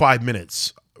 But it's 5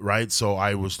 minutes, right? So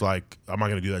I was like, I'm not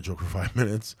gonna do that joke for 5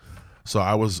 minutes. So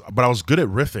I was good at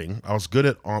riffing. I was good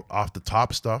at off the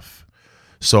top stuff.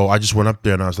 So I just went up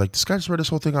there and I was like, this guy just read this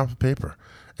whole thing off of paper,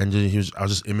 and I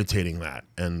was just imitating that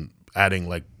and adding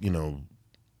like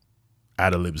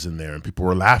ad-libs in there, and people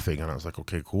were laughing, and I was like,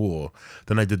 okay, cool.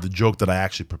 Then I did the joke that I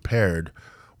actually prepared,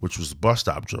 which was the bus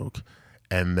stop joke,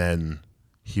 and then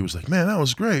he was like, man, that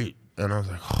was great, and I was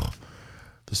like, oh.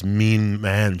 This mean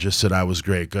man just said I was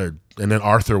great, good. And then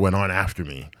Arthur went on after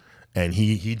me, and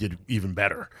he did even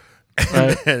better.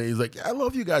 Right. And he's like, I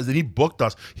love you guys. And he booked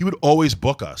us. He would always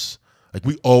book us. Like,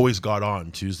 we always got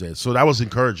on Tuesdays. So that was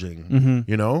encouraging,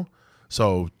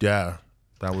 So, yeah,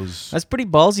 that's pretty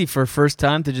ballsy for a first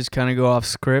time to just kind of go off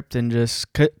script and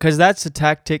just... Because that's a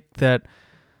tactic that,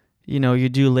 you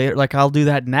do later. Like, I'll do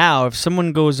that now. If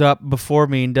someone goes up before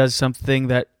me and does something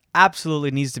that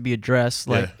absolutely needs to be addressed,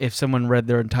 like if someone read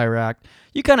their entire act,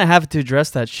 you kind of have to address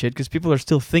that shit because people are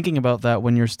still thinking about that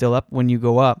when you're still up, when you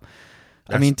go up.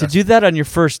 To do that on your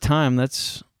first time,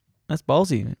 that's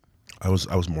ballsy. I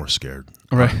was more scared.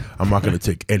 Right. I'm not going to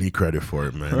take any credit for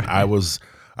it, man. Right. I was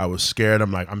scared.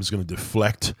 I'm like, I'm just going to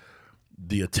deflect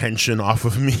the attention off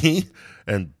of me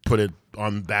and put it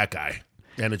on that guy.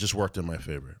 And it just worked in my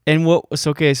favor. And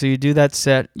so you do that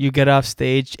set, you get off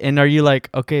stage, and are you like,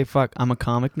 okay, fuck, I'm a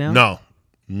comic now? No,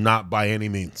 not by any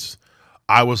means.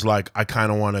 I was like, I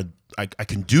kind of want to, I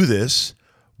can do this,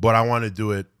 but I want to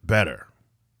do it better.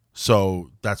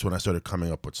 So that's when I started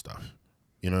coming up with stuff.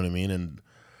 You know what I mean? And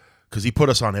because he put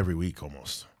us on every week,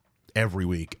 almost every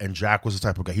week. And Jack was the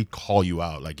type of guy, he'd call you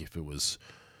out, like if it was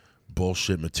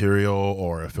bullshit material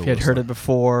or if he had heard it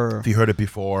before. If he heard it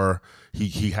before,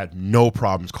 he had no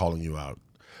problems calling you out.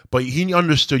 But he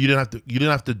understood you didn't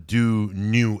have to do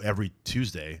new every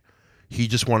Tuesday. He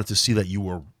just wanted to see that you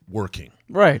were working.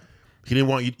 Right. He didn't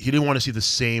want to see the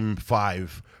same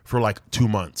 5 for like 2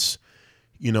 months.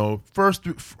 First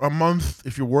a month,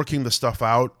 if you're working the stuff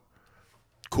out,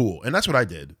 cool. And that's what I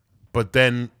did. But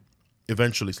then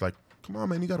eventually it's like, come on,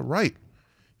 man, you got to write.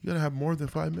 You got to have more than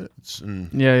 5 minutes. And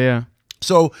yeah.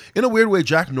 So in a weird way,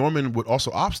 Jack Norman would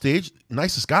also offstage,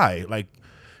 nicest guy. Like,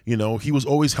 he was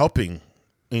always helping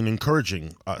and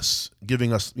encouraging us,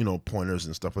 giving us, pointers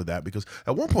and stuff like that. Because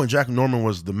at one point, Jack Norman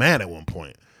was the man at one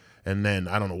point. And then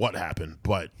I don't know what happened,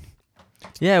 but.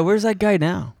 Yeah, where's that guy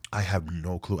now? I have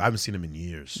no clue. I haven't seen him in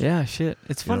years. Yeah, shit.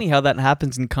 It's funny how that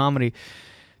happens in comedy.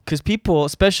 Because people,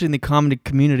 especially in the comedy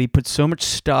community, put so much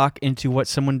stock into what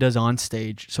someone does on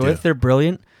stage. So if they're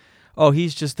brilliant,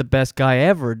 he's just the best guy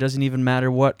ever. It doesn't even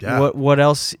matter what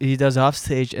else he does off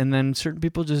stage. And then certain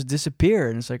people just disappear.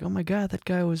 And it's like, oh my God, that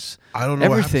guy was I don't know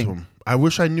everything. What happened to him. I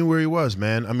wish I knew where he was,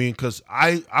 man. I mean, because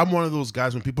I'm one of those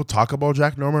guys, when people talk about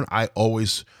Jack Norman, I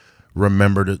always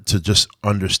remember to just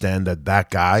understand that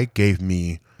guy gave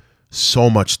me so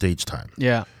much stage time.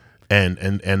 Yeah.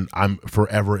 And I'm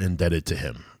forever indebted to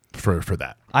him for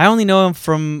that. I only know him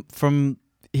from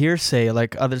hearsay,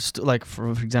 like others, like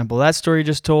for example, that story you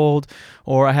just told,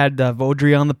 or I had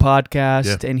Vaudry on the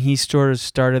podcast, and he sort of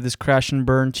started this Crash and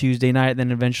Burn Tuesday night,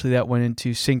 then eventually that went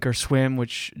into Sink or Swim,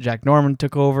 which Jack Norman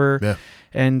took over. Yeah.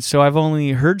 And so I've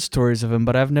only heard stories of him,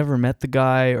 but I've never met the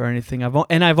guy or anything. I've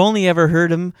only ever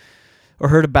heard him or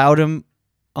heard about him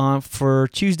for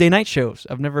Tuesday night shows.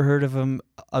 I've never heard of him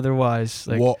otherwise.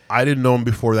 Well, I didn't know him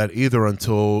before that either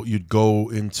until you'd go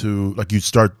into, like, you'd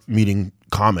start meeting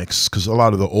comics, because a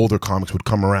lot of the older comics would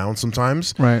come around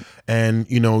sometimes. Right. And,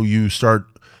 you start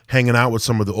hanging out with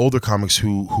some of the older comics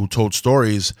who told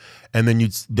stories, and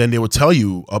then they would tell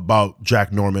you about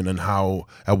Jack Norman and how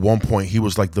at one point he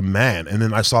was like the man. And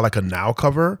then I saw like a Now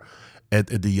cover at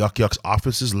the Yuck Yucks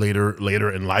offices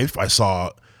later in life. I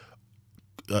saw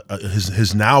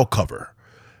his Now cover,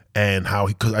 and how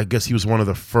because I guess he was one of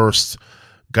the first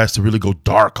guys to really go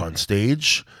dark on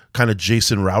stage, kind of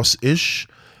Jason Rouse-ish.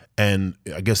 And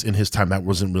I guess in his time, that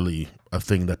wasn't really a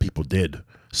thing that people did.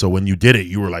 So when you did it,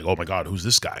 you were like, oh my God, who's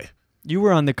this guy? You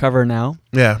were on the cover now.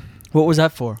 Yeah. What was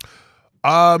that for?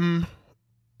 It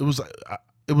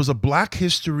was a Black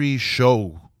History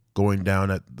show going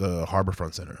down at the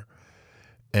Harborfront Center.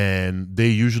 And they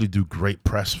usually do great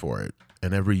press for it.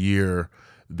 And every year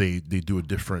they do a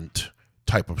different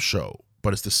type of show,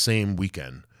 but it's the same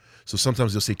weekend. So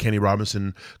sometimes they'll say, Kenny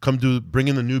Robinson, bring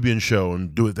in the Nubian show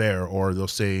and do it there. Or they'll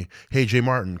say, hey, Jay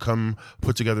Martin, come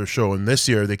put together a show. And this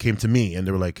year they came to me and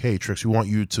they were like, hey, Trixx, we want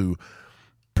you to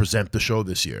present the show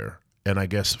this year. And I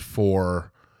guess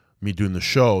for me doing the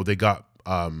show, they got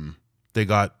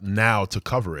Now to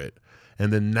cover it.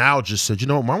 And then Now just said, you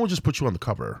know what, why don't we just put you on the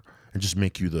cover and just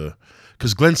make you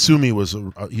because Glenn Sumi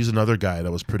he's another guy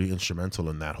that was pretty instrumental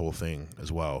in that whole thing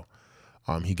as well.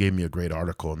 He gave me a great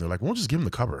article, and they're like, "We'll just give him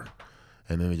the cover,"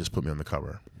 and then they just put me on the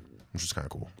cover, which is kind of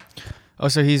cool. Oh,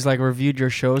 so he's like reviewed your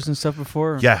shows and stuff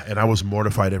before? Yeah, and I was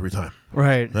mortified every time.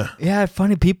 Right. Yeah,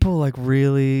 funny people like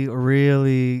really,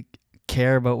 really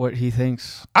care about what he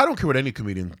thinks. I don't care what any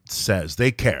comedian says;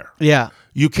 they care. Yeah,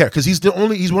 you care because he's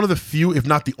one of the few, if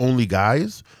not the only,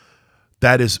 guys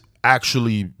that is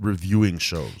actually reviewing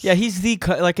shows. Yeah, he's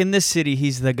like in this city,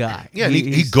 he's the guy. Yeah,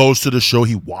 he goes to the show,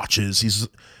 he watches.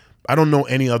 I don't know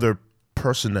any other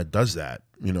person that does that.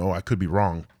 You know, I could be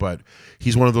wrong, but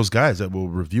he's one of those guys that will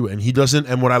review it. And he doesn't,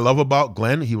 and what I love about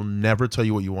Glenn, he will never tell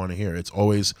you what you want to hear. It's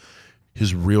always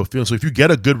his real feeling. So if you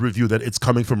get a good review, that it's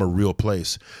coming from a real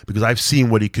place, because I've seen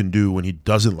what he can do when he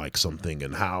doesn't like something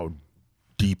and how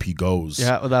deep he goes.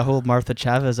 Yeah, with that whole Martha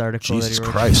Chavez article. Jesus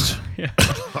Christ. Yeah.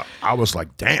 I was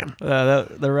like, damn.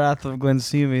 The wrath of Glenn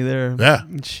Sumi there. Yeah.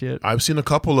 Shit. I've seen a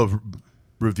couple of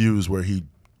reviews where he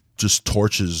just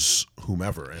torches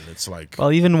whomever, and it's like,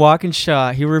 well, even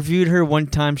Walkinshaw, he reviewed her one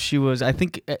time. She was, I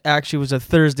think, actually was a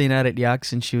Thursday night at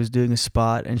Yucks, and she was doing a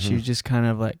spot, and she was just kind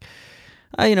of like,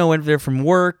 went there from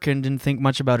work and didn't think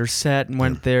much about her set, and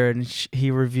went there, and he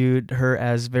reviewed her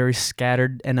as very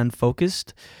scattered and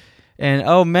unfocused. And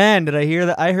oh man, did I hear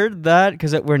that? I heard that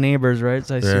because we're neighbors, right?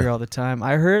 So I see her all the time.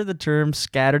 I heard the term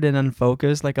 "scattered and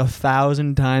unfocused" like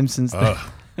 1,000 times since then.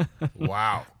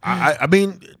 Wow. I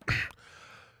mean,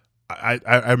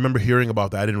 I remember hearing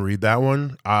about that. I didn't read that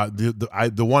one.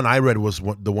 The one I read was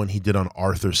the one he did on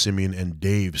Arthur Simeon and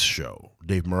Dave's show,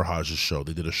 Dave Merhaj's show.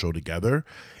 They did a show together,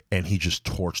 and he just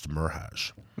torched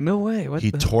Merhaj. No way.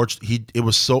 He torched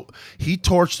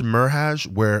Merhaj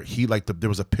where there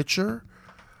was a picture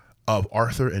of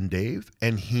Arthur and Dave,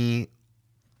 and he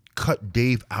cut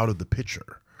Dave out of the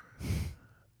picture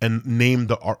and named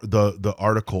the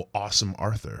article "Awesome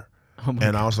Arthur."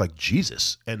 And I was like,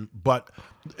 Jesus. But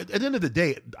at the end of the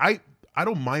day, I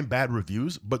don't mind bad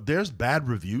reviews, but there's bad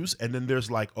reviews, and then there's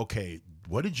like, okay,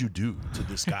 what did you do to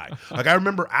this guy? Like, I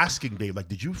remember asking Dave, like,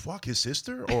 did you fuck his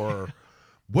sister, or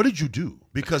what did you do?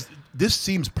 Because this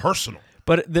seems personal.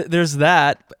 But there's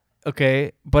that,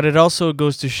 okay, but it also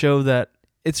goes to show that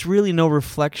it's really no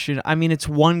reflection. I mean, it's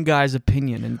one guy's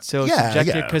opinion, and so it's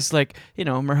subjective, because,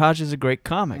 Merhaj is a great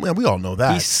comic. Yeah, we all know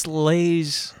that. He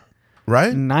slays...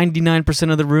 Right,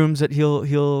 99% of the rooms that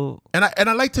he'll and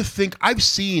I like to think I've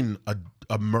seen a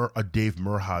Dave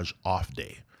Merhaj off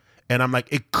day, and I'm like,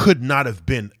 it could not have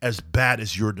been as bad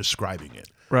as you're describing it.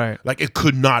 Right, like it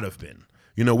could not have been.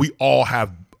 We all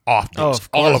have off days.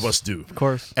 All of us do, of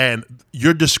course. And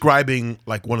you're describing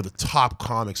like one of the top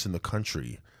comics in the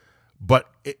country, but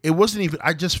it wasn't even.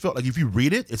 I just felt like if you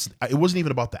read it, it wasn't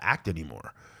even about the act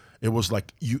anymore. It was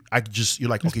like you're like, it's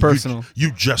okay, personal.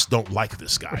 You just don't like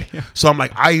this guy. Yeah. So I'm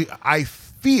like, I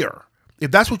fear if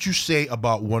that's what you say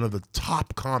about one of the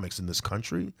top comics in this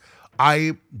country,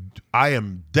 I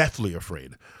am deathly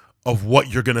afraid of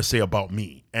what you're gonna say about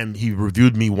me. And he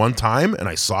reviewed me one time, and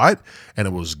I saw it, and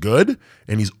it was good.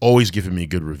 And he's always giving me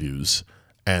good reviews,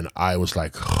 and I was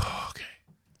like, oh, okay.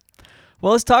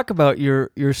 Well, let's talk about your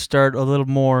start a little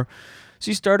more. So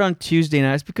you start on Tuesday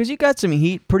nights because you got some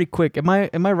heat pretty quick. Am I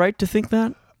right to think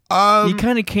that? You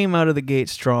kind of came out of the gate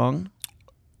strong.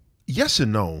 Yes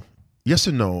and no.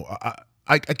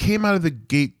 I came out of the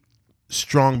gate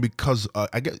strong because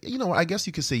I guess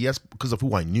you could say yes because of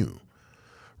who I knew,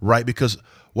 right? Because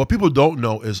what people don't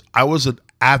know is I was an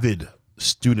avid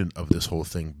student of this whole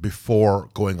thing before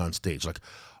going on stage. Like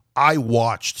I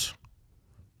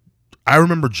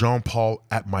remember John Paul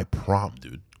at my prom,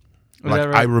 dude. Like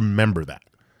right? I remember that,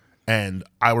 and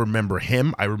I remember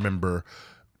him. I remember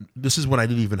this is when I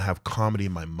didn't even have comedy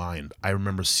in my mind. I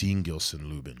remember seeing Gilson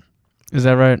Lubin. Is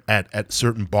that right? At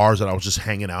certain bars that I was just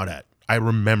hanging out at. I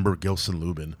remember Gilson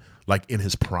Lubin like in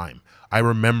his prime. I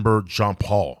remember John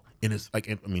Paul in his like.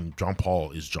 I mean, John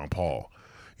Paul is John Paul.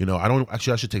 You know, I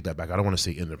should take that back. I don't want to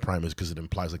say in their prime because it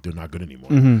implies like they're not good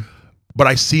anymore. But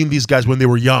I've seen these guys when they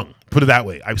were young. Put it that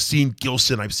way. I've seen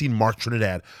Gilson. I've seen Mark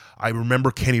Trinidad. I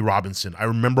remember Kenny Robinson. I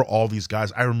remember all these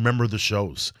guys. I remember the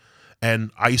shows.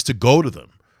 And I used to go to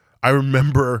them. I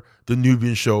remember the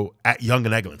Nubian show at Yonge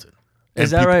and Eglinton.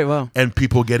 Is that right? Wow. And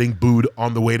people getting booed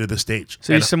on the way to the stage.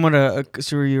 So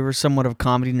you were somewhat of a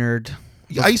comedy nerd.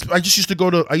 I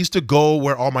used to go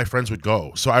where all my friends would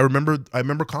go. So I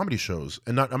remember comedy shows,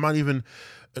 and it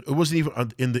wasn't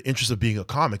even in the interest of being a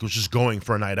comic. It was just going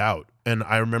for a night out. And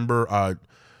I remember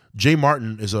Jay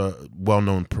Martin is a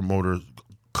well-known promoter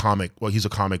comic. Well, he's a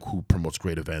comic who promotes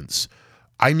great events.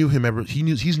 I knew him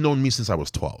he's known me since I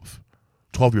was 12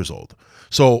 years old.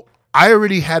 So I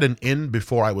already had an in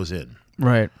before I was in.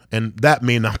 Right. And that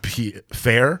may not be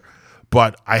fair,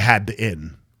 but I had the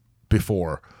in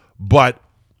before. But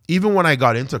even when I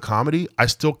got into comedy, I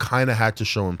still kind of had to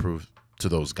show and prove to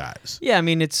those guys. Yeah, I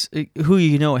mean, it's who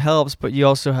you know helps, but you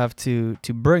also have to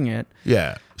bring it.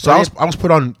 Yeah. So right? I was put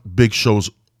on big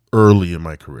shows early in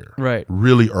my career. Right.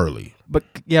 Really early. But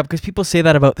yeah, because people say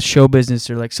that about the show business.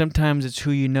 They're like, sometimes it's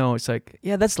who you know. It's like,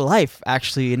 yeah, that's life,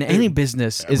 actually. In any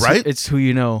business, right? It's who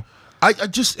you know.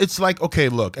 It's like, okay,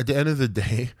 look, at the end of the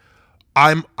day,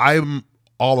 I'm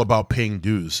all about paying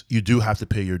dues. You do have to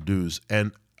pay your dues.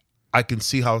 And I can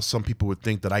see how some people would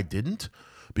think that I didn't,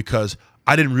 because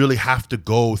I didn't really have to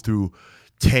go through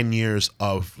 10 years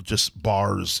of just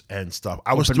bars and stuff.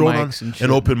 I was thrown on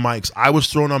and open mics. I was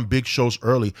thrown on big shows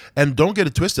early. And don't get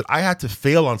it twisted, I had to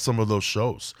fail on some of those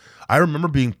shows. I remember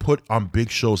being put on big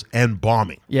shows and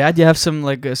bombing. Yeah, do you have some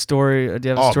a story? Do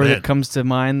you have a story that comes to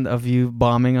mind of you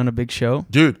bombing on a big show?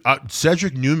 Dude,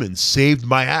 Cedric Newman saved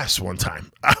my ass one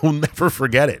time. I will never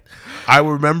forget it. I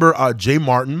remember Jay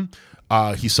Martin.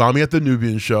 He saw me at the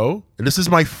Nubian show, and this is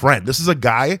my friend. This is a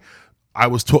guy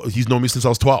he's known me since I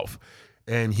was 12,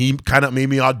 and he kind of made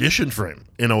me audition for him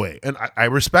in a way, and I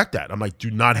respect that. I'm like,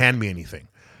 do not hand me anything.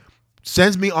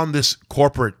 Sends me on this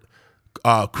corporate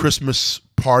Christmas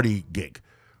party gig.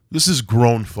 This is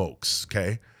grown folks,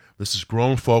 okay? This is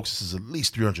grown folks. This is at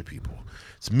least 300 people.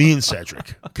 It's me and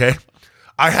Cedric, okay?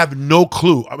 I have no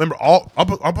clue. I remember up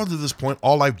until this point,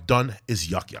 all I've done is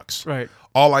yucks. Right.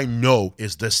 All I know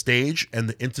is the stage and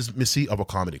the intimacy of a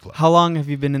comedy club. How long have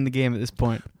you been in the game at this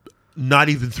point? Not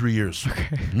even 3 years.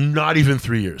 Okay. Not even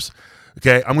 3 years.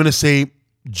 Okay, I'm gonna say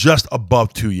just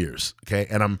above 2 years. Okay,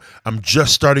 and I'm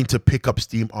just starting to pick up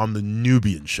steam on the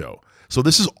Nubian show. So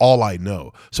this is all I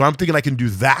know. So I'm thinking I can do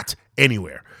that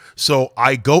anywhere. So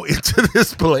I go into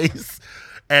this place,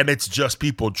 and it's just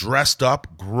people dressed up,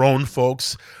 grown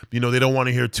folks. You know, they don't want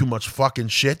to hear too much fucking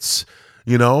shits.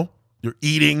 You know, you're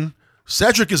eating.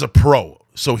 Cedric is a pro,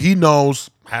 so he knows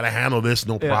how to handle this,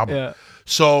 no problem. Yeah.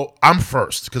 So I'm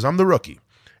first because I'm the rookie,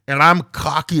 and I'm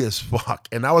cocky as fuck.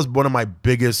 And that was one of my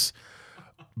biggest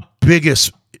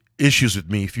issues with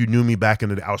me. If you knew me back in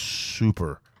the day, I was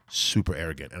super, super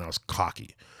arrogant, and I was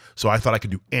cocky. So I thought I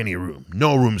could do any room.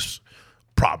 No room's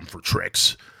problem for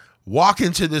Trixx. Walk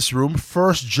into this room,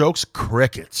 first joke's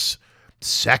crickets.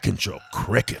 Second joke,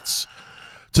 crickets.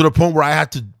 To the point where I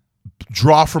had to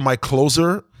draw for my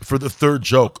closer for the third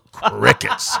joke,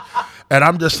 crickets. And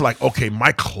I'm just like, okay,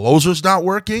 my closer's not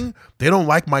working. They don't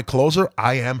like my closer.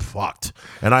 I am fucked.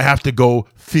 And I have to go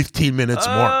 15 minutes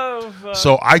more. Fuck.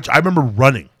 So I remember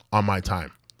running on my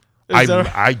time.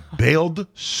 I bailed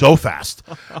so fast.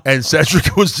 And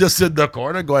Cedric was just in the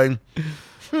corner going,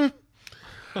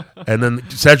 And then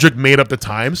Cedric made up the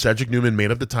time. Cedric Newman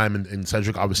made up the time, and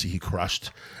Cedric, obviously, he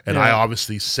crushed. And I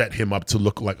obviously set him up to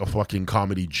look like a fucking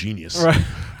comedy genius. Right.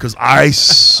 Because I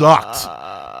sucked.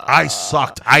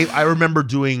 I remember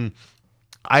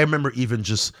even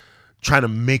just trying to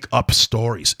make up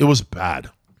stories. It was bad.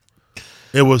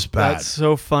 That's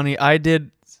so funny. I've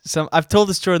told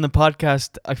the story in the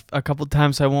podcast a couple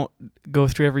times, so I won't go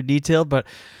through every detail, but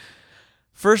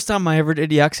first time I ever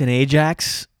did Yucks in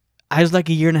Ajax, I was like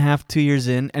a year and a half, 2 years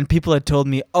in, and people had told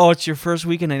me, "Oh, it's your first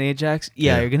weekend in Ajax?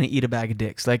 Yeah, you're gonna eat a bag of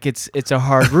dicks. Like it's a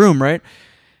hard room, right?"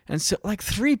 And so like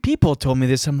 3 people told me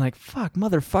this. I'm like, "Fuck,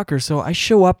 motherfucker!" So I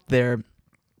show up there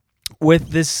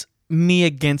with this me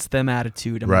against them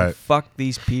attitude. I'm like, "Fuck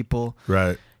these people,"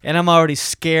 right? And I'm already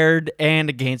scared and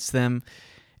against them.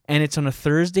 And it's on a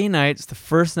Thursday night. It's the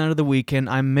first night of the weekend.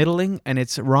 I'm middling, and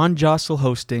it's Ron Jossel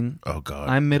hosting. Oh God!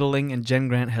 I'm middling, and Jen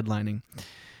Grant headlining.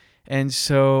 And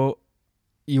so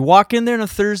you walk in there on a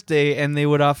Thursday, and they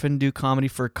would often do comedy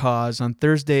for a cause on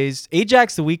Thursdays.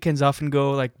 Ajax the Weekends often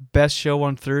go like best show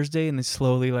on Thursday, and it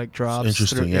slowly like drops.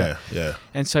 Interesting, yeah.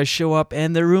 And so I show up,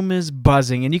 and the room is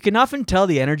buzzing, and you can often tell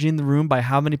the energy in the room by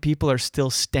how many people are still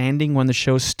standing when the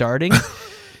show's starting.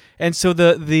 And so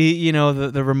the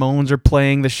Ramones are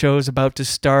playing, the show's about to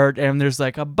start, and there's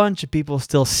like a bunch of people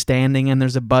still standing, and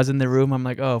there's a buzz in the room. I'm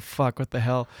like, oh fuck, what the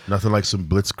hell? Nothing like some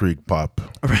Blitzkrieg pop.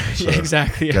 Right, So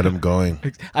exactly. Get them going.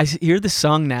 I hear the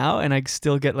song now, and I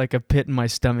still get like a pit in my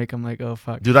stomach. I'm like, oh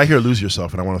fuck. Dude, I hear Lose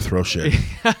Yourself, and I want to throw shit.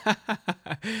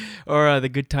 Or the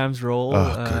Good Times Roll.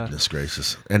 Oh, goodness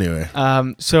gracious. Anyway.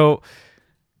 So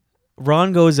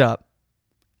Ron goes up,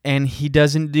 and he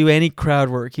doesn't do any crowd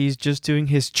work. He's just doing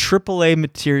his AAA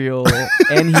material,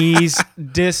 and he's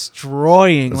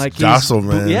destroying. It's like Jostle,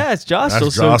 man. Yeah, it's Jostle.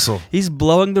 That's so Jostle. he's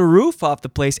blowing the roof off the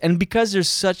place, and because there's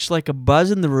such like a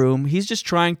buzz in the room, he's just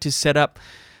trying to set up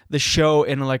the show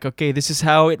and like, okay, this is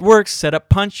how it works. Set up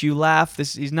punch, you laugh.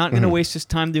 He's not going to waste his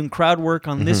time doing crowd work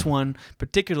on this one,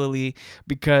 particularly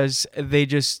because they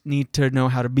just need to know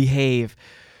how to behave.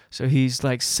 So he's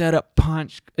like, set up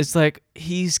punch. It's like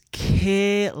he's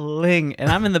killing. And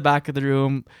I'm in the back of the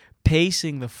room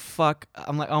pacing the fuck.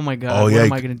 I'm like, oh my God, what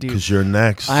am I going to do? Because you're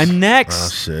next. I'm next. Oh,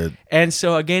 shit. And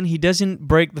so again, he doesn't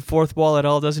break the fourth wall at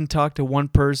all, doesn't talk to one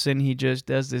person. He just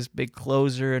does this big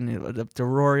closer and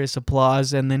uproarious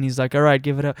applause. And then he's like, all right,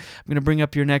 give it up. I'm going to bring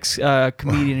up your next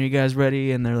comedian. Are you guys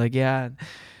ready? And they're like, yeah.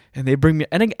 And they bring me,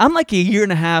 and I'm like a year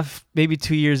and a half, maybe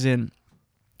 2 years in.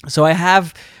 So I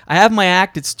have my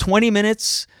act. It's 20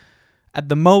 minutes at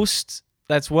the most.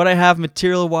 That's what I have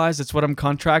material wise. That's what I'm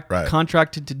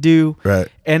contracted to do. Right.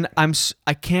 And I'm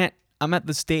at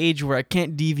the stage where I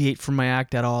can't deviate from my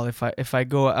act at all. If I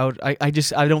go out, I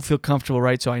don't feel comfortable,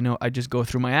 right? So I know I just go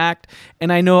through my act,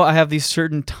 and I know I have these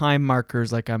certain time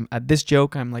markers. Like I'm at this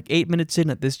joke, I'm like 8 minutes in.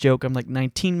 At this joke, I'm like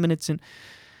 19 minutes in.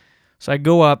 So I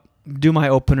go up, do my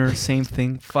opener, same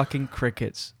thing, fucking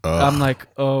crickets. Ugh. I'm like,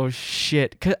 oh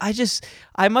shit. 'Cause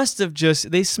I must have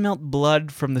they smelt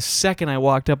blood from the second I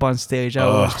walked up on stage. I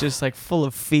was just like full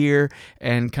of fear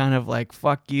and kind of like,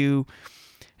 fuck you.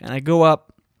 And I go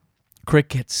up,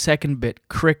 crickets, second bit,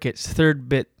 crickets, third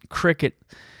bit, cricket.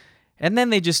 And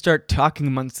then they just start talking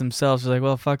amongst themselves. They're like,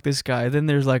 well, fuck this guy. Then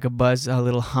there's like a buzz, a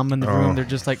little hum in the room. They're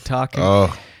just like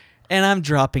talking. And I'm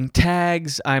dropping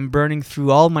tags. I'm burning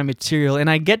through all my material. And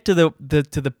I get to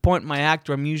the point in my act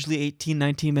where I'm usually 18,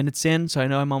 19 minutes in. So I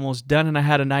know I'm almost done. And I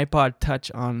had an iPod Touch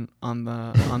on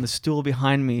the stool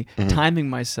behind me, timing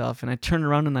myself. And I turn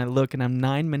around and I look, and I'm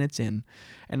 9 minutes in.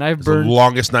 And I've burned the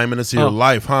longest 9 minutes of your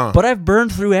life, huh? But I've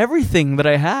burned through everything that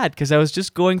I had because I was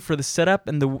just going for the setup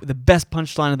and the best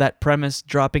punchline of that premise,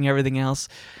 dropping everything else.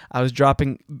 I was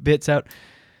dropping bits out.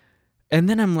 And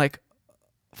then I'm like,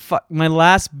 fuck, my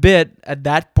last bit at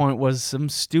that point was some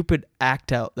stupid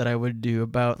act out that I would do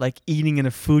about like eating in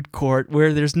a food court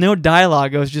where there's no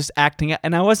dialogue. I was just acting out,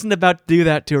 and I wasn't about to do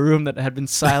that to a room that had been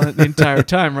silent the entire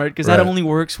time, right? Because that only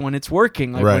works when it's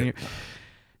working. Like when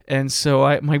and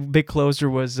so my big closer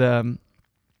was, there's a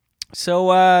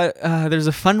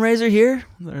fundraiser here.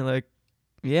 They're like,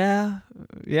 yeah,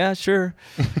 sure.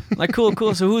 I'm like,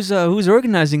 cool. So who's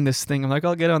organizing this thing? I'm like,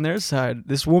 I'll get on their side.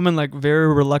 This woman like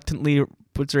very reluctantly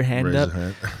puts her hand up.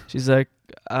 She's like,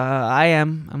 I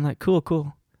am. I'm like, cool.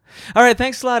 All right,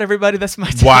 thanks a lot, everybody. That's my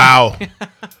time.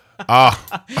 Wow.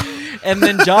 And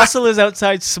then Jostle is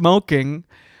outside smoking.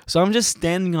 So I'm just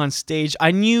standing on stage.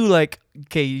 I knew like,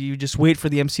 okay, you just wait for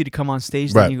the MC to come on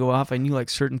stage, then you go off. I knew like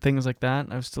certain things like that.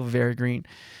 I was still very green.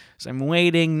 So I'm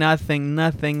waiting, nothing,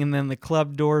 and then the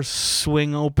club doors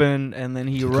swing open, and then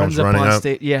he runs up on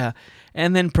stage. Yeah.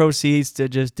 And then proceeds to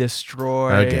just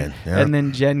destroy. Again. Yeah. And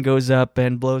then Jen goes up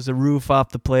and blows the roof off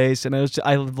the place. And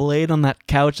I laid on that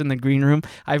couch in the green room.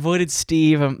 I avoided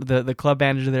Steve, the club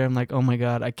manager there. I'm like, oh my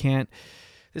God, I can't.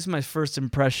 This is my first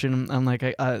impression. I'm like,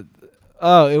 it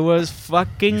was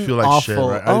fucking you feel like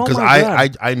awful. Shit, right?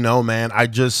 Because I know, man.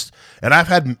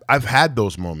 I've had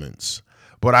those moments,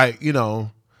 but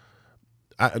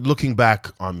looking back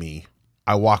on me,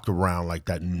 I walked around like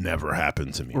that never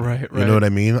happened to me. Right. You know what I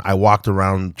mean? I walked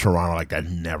around Toronto like that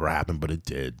never happened, but it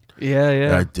did.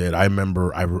 Yeah. I did. I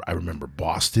remember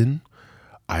Boston.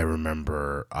 I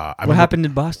remember. What happened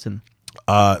in Boston?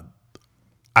 I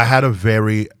had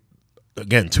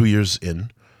 2 years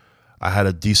in, I had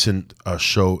a decent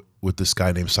show with this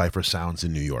guy named Cypher Sounds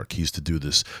in New York. He used to do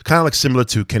this kind of like similar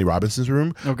to Kenny Robinson's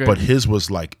room, but his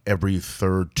was like every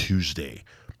third Tuesday,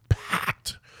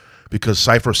 packed, because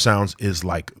Cypher Sounds is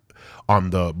like on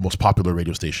the most popular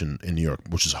radio station in New York,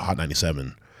 which is Hot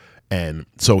 97. And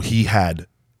so he had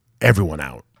everyone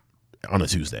out on a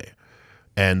Tuesday.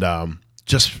 And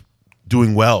just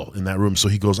doing well in that room. So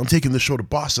he goes, I'm taking this show to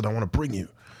Boston. I want to bring you.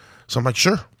 So I'm like,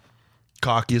 sure.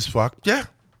 Cocky as fuck. Yeah,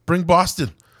 bring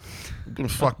Boston. I'm going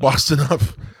to fuck Boston up.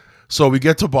 So we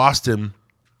get to Boston.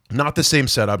 Not the same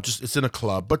setup. Just it's in a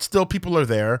club. But still people are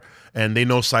there. And they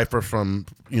know Cypher from,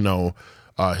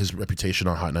 his reputation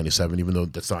on Hot 97, even though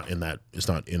it's not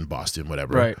in Boston,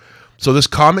 whatever. Right. So this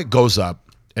comic goes up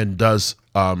and does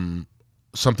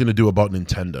something to do about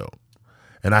Nintendo.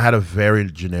 And I had a very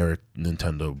generic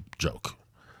Nintendo joke.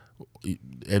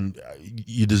 And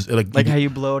you just like how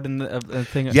you blowed in the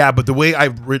thing. Yeah, but the way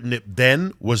I've written it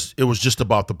then was just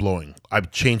about the blowing. I've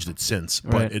changed it since,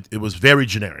 but Right. it was very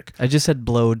generic. I just said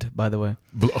blowed, by the way.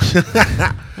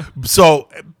 So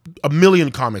a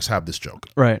million comics have this joke.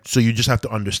 Right. So you just have to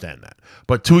understand that.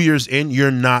 But 2 years in,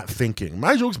 you're not thinking,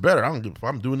 my joke's better. I don't give a fuck.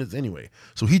 I'm doing this anyway.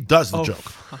 So he does the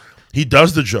joke. He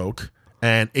does the joke,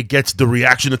 and it gets the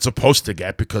reaction it's supposed to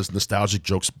get because nostalgic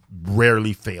jokes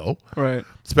rarely fail. Right.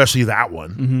 Especially that one.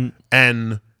 Mm-hmm.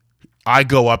 And I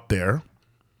go up there,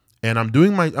 and I'm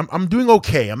doing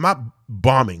okay. I'm not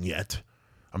bombing yet.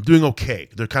 I'm doing okay.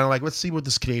 They're kind of like, let's see what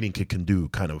this Canadian kid can do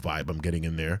kind of vibe I'm getting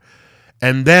in there.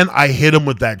 And then I hit him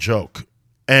with that joke.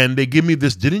 And they give me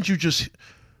this, didn't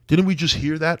we just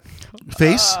hear that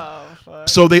face? Fuck.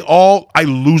 So I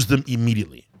lose them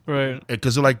immediately. Right.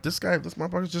 Because they're like, this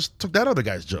motherfucker just took that other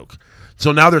guy's joke.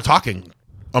 So now they're talking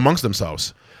amongst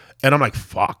themselves. And I'm like,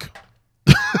 fuck.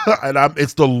 And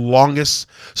it's the longest.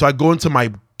 So I go into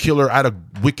my killer, I had a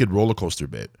wicked roller coaster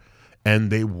bit.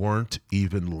 And they weren't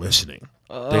even listening.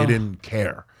 They didn't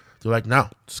care. They're like, no,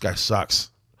 this guy sucks.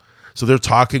 So they're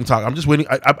talking. I'm just waiting.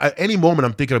 At any moment,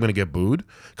 I'm thinking I'm going to get booed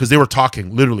because they were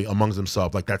talking literally amongst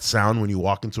themselves. Like that sound when you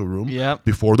walk into a room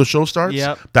before the show starts.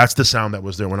 Yep. That's the sound that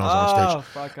was there when I was on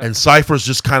stage. Fuck. And Cypher's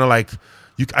just kind of like,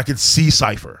 I could see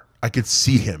Cypher. I could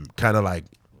see him kind of like,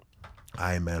 all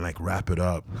right, man, like wrap it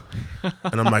up.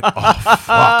 And I'm like, oh, fuck.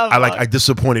 I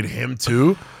disappointed him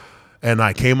too. And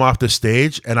I came off the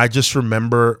stage and I just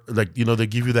remember like, they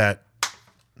give you that.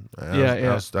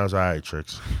 That was all right,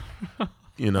 Trixx.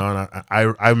 And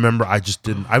I remember I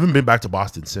haven't been back to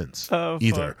Boston since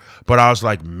either. Fuck. But I was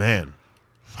like, man,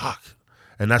 fuck.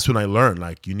 And that's when I learned,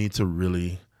 like, you need to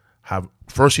really have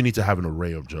an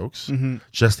array of jokes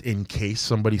just in case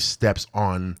somebody steps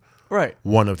on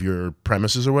one of your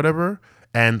premises or whatever.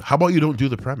 And how about you don't do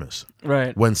the premise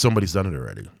when somebody's done it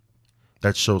already?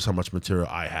 That shows how much material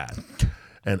I had.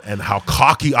 And how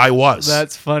cocky I was.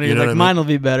 That's funny. You know like, mine will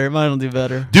be better. Mine will do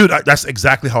better. Dude, that's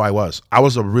exactly how I was. I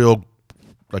was a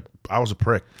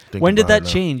prick. When did that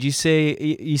change? You say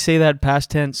that past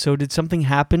tense. So did something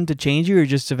happen to change you, or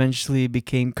just eventually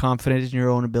became confident in your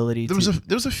own ability? There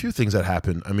was a few things that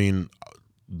happened. I mean,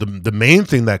 the main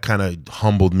thing that kind of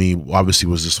humbled me, obviously,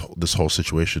 was this whole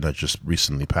situation that just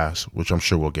recently passed, which I'm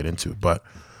sure we'll get into. But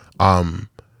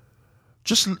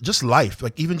just life,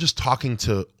 like even just talking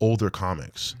to older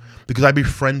comics, because I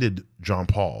befriended John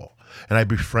Paul. And I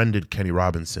befriended Kenny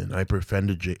Robinson. I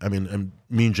befriended and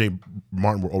me and Jay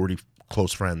Martin were already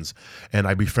close friends. And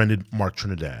I befriended Mark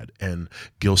Trinidad and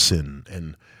Gilson.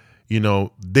 And,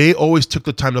 they always took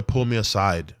the time to pull me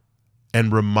aside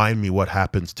and remind me what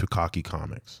happens to cocky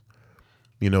comics.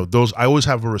 I always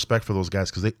have a respect for those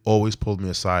guys because they always pulled me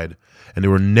aside and they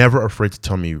were never afraid to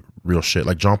tell me real shit.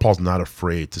 Like John Paul's not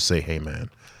afraid to say, hey, man,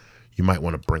 you might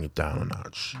want to bring it down a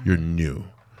notch. You're new.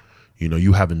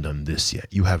 You haven't done this yet.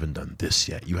 You haven't done this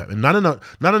yet. You haven't. Not in a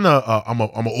I'm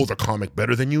an older comic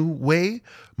better than you way.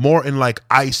 More in like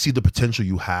I see the potential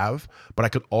you have, but I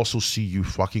could also see you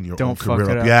fucking your own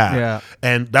career up. Yeah.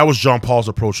 And that was John Paul's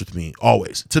approach with me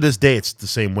always. To this day, it's the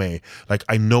same way. Like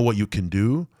I know what you can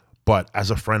do, but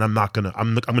as a friend, I'm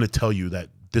gonna tell you that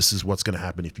this is what's gonna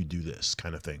happen if you do this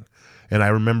kind of thing. And I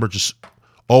remember just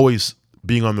always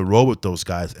being on the road with those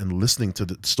guys and listening to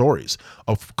the stories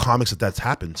of comics that's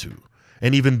happened to.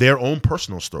 And even their own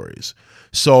personal stories.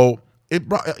 So it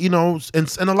brought,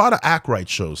 and a lot of act right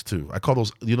shows too. I call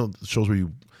those, shows where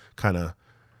you kind of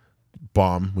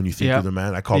bomb when you think you're the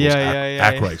man. I call those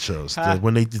act right shows.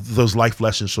 Those life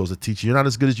lesson shows that teach you're not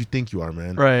as good as you think you are,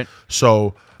 man. Right.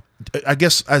 So I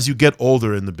guess as you get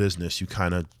older in the business, you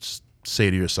kind of say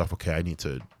to yourself, okay, I need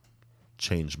to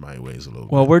change my ways a little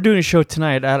bit. Well, we're doing a show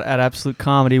tonight at Absolute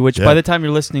Comedy, which by the time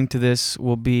you're listening to this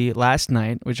will be last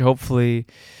night, which hopefully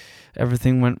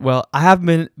everything went well. I have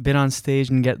been on stage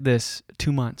and get this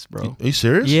 2 months, bro. Are you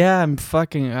serious? Yeah, I'm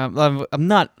fucking. I'm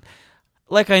not.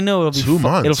 Like I know it'll be 2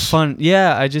 months. It'll fun.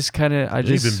 Yeah, you've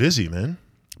been busy, man.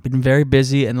 Been very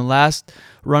busy, and the last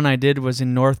run I did was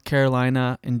in North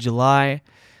Carolina in July.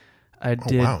 I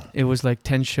did. Wow. It was like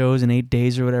 10 shows in 8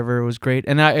 days or whatever. It was great.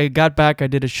 And I got back. I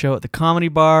did a show at the Comedy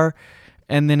Bar,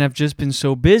 And then I've just been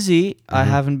so busy, I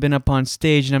haven't been up on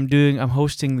stage, and I'm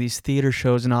hosting these theater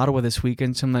shows in Ottawa this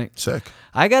weekend. So I'm like, Sick.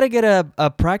 I gotta get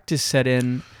a practice set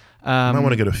in. I want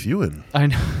to get a few in. I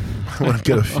know. I want to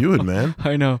get a few in, man.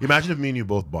 I know. Imagine if me and you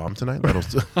both bomb tonight.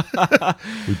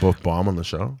 We both bomb on the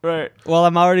show. Right. Well,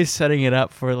 I'm already setting it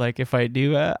up for like if I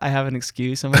do, I have an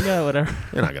excuse. I'm like, yeah, whatever.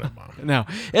 You're not gonna bomb. No,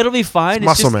 it'll be fine. It's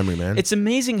muscle memory, man. It's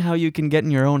amazing how you can get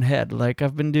in your own head. Like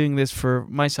I've been doing this for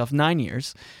myself 9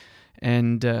 years,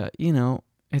 and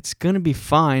it's gonna be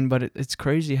fine. But it's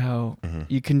crazy how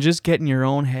you can just get in your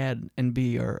own head and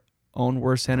be your own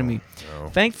worst enemy. No.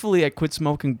 Thankfully, I quit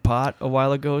smoking pot a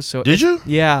while ago. So Did you?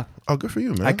 Yeah. Oh, good for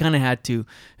you, man. I kind of had to.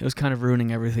 It was kind of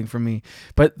ruining everything for me.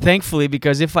 But thankfully,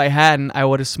 because if I hadn't, I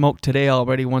would have smoked today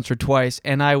already once or twice,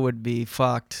 and I would be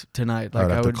fucked tonight. Like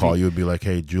I'd have I would to call you and be like,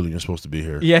 "Hey, Julian, you're supposed to be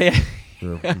here." Yeah.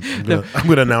 I'm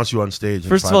gonna announce you on stage.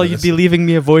 First of all, you'd be leaving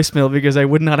me a voicemail because I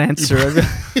would not answer.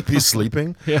 You'd be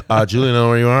sleeping. Yeah. Julian, I know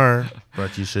where you are,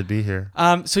 but you should be here.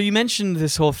 So you mentioned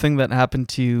this whole thing that happened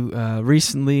to you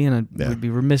recently, and I would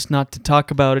be remiss not to talk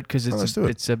about it because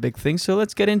it's a big thing. So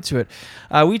let's get into it.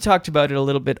 We talked about it a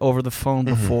little bit over the phone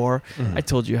before. I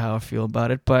told you how I feel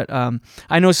about it, but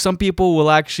I know some people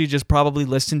will actually just probably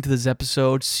listen to this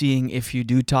episode, seeing if you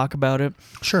do talk about it.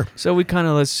 Sure. So we kind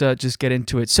of let's just get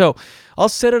into it. So I'll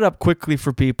set it up quickly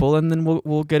for people, and then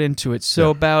we'll get into it. So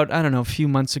about, I don't know, a few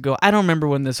months ago, I don't remember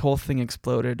when this whole thing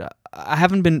exploded. I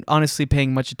haven't been honestly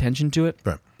paying much attention to it.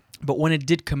 Right. But when it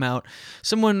did come out,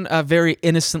 someone very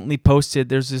innocently posted,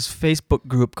 there's this Facebook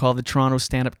group called the Toronto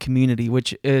Stand-Up Community,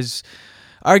 which is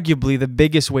arguably the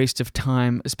biggest waste of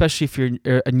time, especially if you're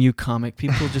a new comic.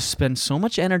 People just spend so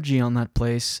much energy on that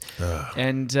place.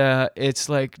 And it's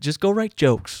like, just go write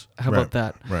jokes. How about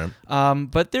that? Right.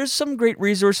 But there's some great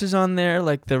resources on there,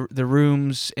 like the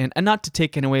rooms, and not to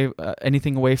take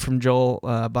anything away from Joel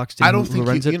Buxton. I don't who think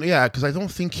runs it. because I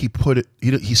don't think he put it.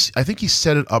 I think he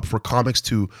set it up for comics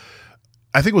to.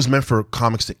 I think it was meant for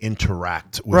comics to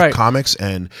interact with comics,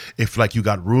 and if like you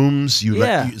got rooms,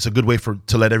 it's a good way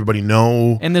to let everybody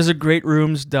know. And there's a great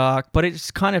rooms doc, but it's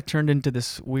kind of turned into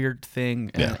this weird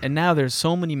thing, and now there's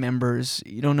so many members,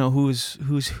 you don't know who's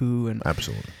who, and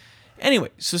absolutely. Anyway,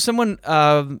 so someone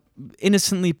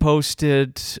innocently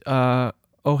posted.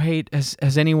 Oh, hey,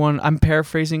 has anyone? I'm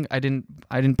paraphrasing. I didn't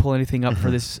pull anything up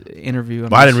for this interview.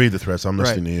 I didn't read the thread, so I'm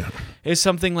listening to you. It's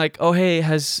something like, oh, hey,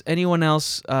 has anyone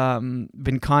else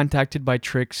been contacted by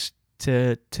Trixx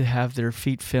to have their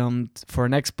feet filmed for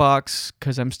an Xbox?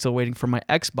 Because I'm still waiting for my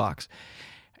Xbox.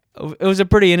 It was a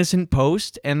pretty innocent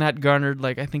post, and that garnered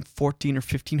like I think 1,400 or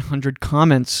 1,500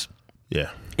 comments. Yeah,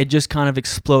 it just kind of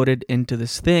exploded into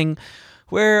this thing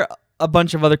where a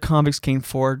bunch of other comics came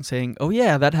forward saying, oh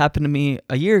yeah, that happened to me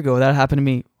a year ago, that happened to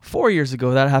me 4 years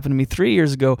ago, that happened to me 3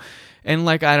 years ago. And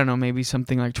like, I don't know, maybe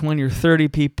something like 20 or 30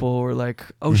 people were like,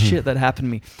 oh shit, that happened to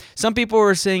me. Some people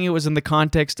were saying it was in the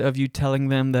context of you telling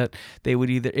them that they would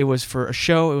it was for a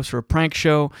show, it was for a prank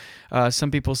show.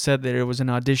 Some people said that it was an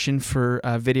audition for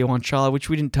Video on Chala, which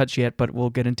we didn't touch yet, but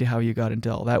we'll get into how you got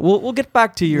into all that. We'll get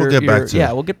back to we'll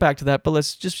get back to that. But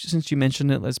let's just, since you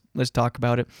mentioned it, let's talk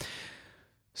about it.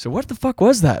 So what the fuck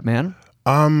was that, man?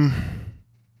 The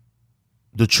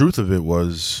truth of it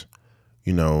was,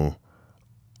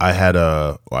 I had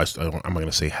I'm not going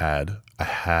to say had. I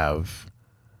have.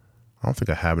 I don't think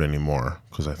I have it anymore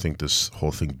because I think this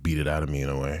whole thing beat it out of me in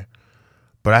a way.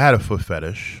 But I had a foot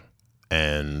fetish,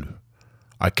 and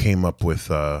I came up with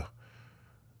a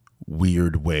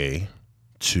weird way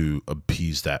to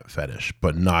appease that fetish,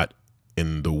 but not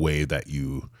in the way that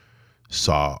you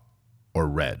saw or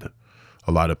read.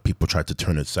 A lot of people tried to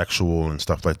turn it sexual and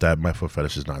stuff like that. My foot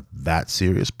fetish is not that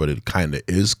serious, but it kind of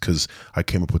is because I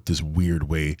came up with this weird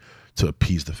way to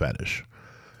appease the fetish.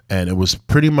 And it was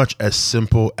pretty much as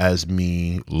simple as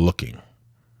me looking.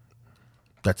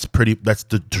 That's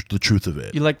the truth of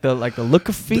it. You like the look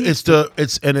of feet? They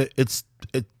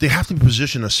have to be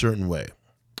positioned a certain way.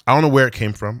 I don't know where it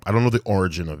came from. I don't know the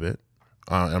origin of it.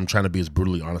 I'm trying to be as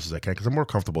brutally honest as I can because I'm more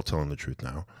comfortable telling the truth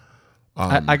now.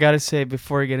 I gotta say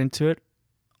before I get into it,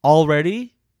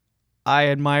 already, I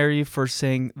admire you for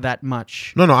saying that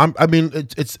much. No. I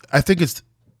think it's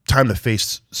time to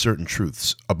face certain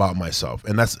truths about myself,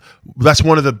 and that's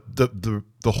one of the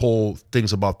whole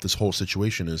things about this whole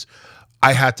situation is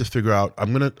I had to figure out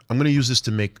I'm gonna use this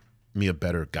to make me a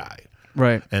better guy.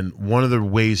 Right. And one of the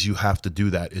ways you have to do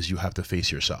that is you have to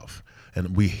face yourself,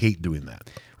 and we hate doing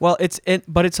that. Well,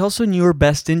 but it's also in your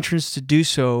best interest to do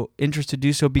so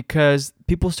because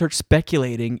people start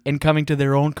speculating and coming to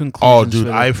their own conclusions. Oh, dude,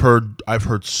 I've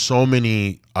heard so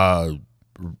many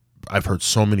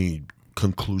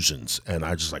conclusions. And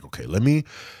I just like, okay,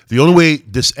 the only way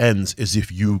this ends is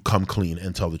if you come clean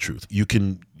and tell the truth. You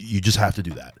just have to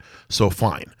do that. So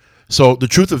fine. So the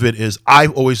truth of it is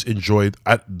I've always enjoyed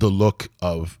the look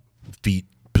of feet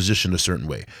positioned a certain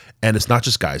way. And it's not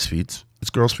just guys' feet, it's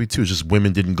girls' feet too. It's just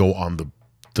women didn't go on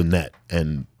the net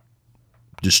and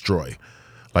destroy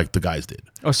like the guys did.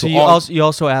 Oh, so you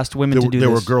also asked women to do this? There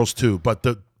were girls too, but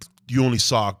you only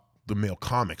saw the male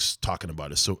comics talking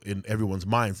about it. So in everyone's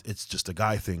minds, it's just a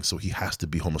guy thing. So he has to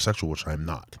be homosexual, which I'm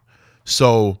not.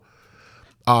 So,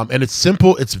 and it's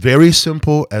simple. It's very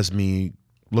simple as me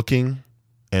looking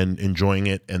and enjoying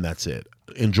it, and that's it.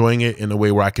 Enjoying it in a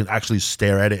way where I can actually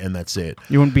stare at it, and that's it.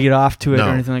 You wouldn't beat off to it or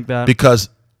anything like that? Because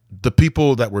the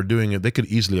people that were doing it, they could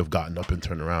easily have gotten up and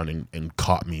turned around and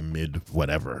caught me mid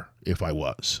whatever if I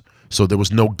was. So there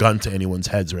was no gun to anyone's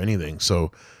heads or anything.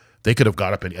 So they could have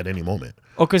got up at any moment.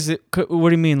 Oh, what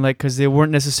do you mean? Like, because they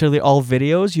weren't necessarily all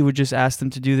videos? You would just ask them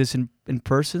to do this in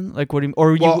person? Like, what do you,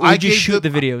 or would you shoot the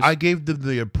videos? I gave them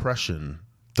the impression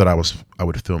that I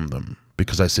would film them,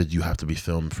 because I said you have to be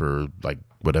filmed for like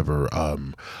whatever.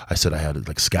 I said I had a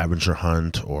like scavenger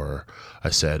hunt, or I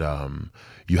said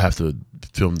you have to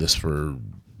film this for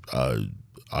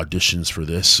auditions for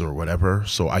this or whatever.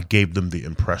 So I gave them the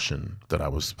impression that I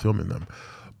was filming them.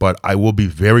 But I will be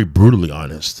very brutally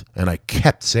honest, and I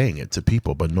kept saying it to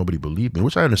people, but nobody believed me,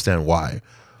 which I understand why.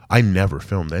 I never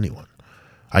filmed anyone.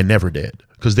 I never did,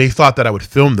 because they thought that I would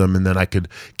film them and then I could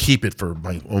keep it for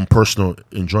my own personal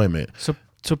enjoyment.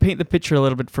 So paint the picture a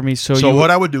little bit for me. So what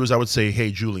I would do is I would say,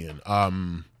 hey, Julian,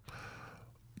 I'm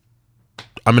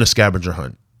in a scavenger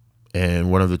hunt, and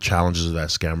one of the challenges of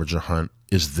that scavenger hunt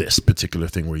is this particular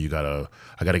thing where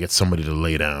I gotta get somebody to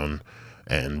lay down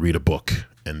and read a book,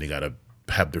 and they gotta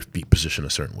have their feet positioned a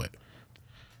certain way.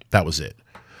 That was it.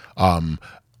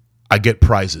 I get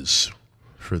prizes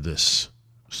for this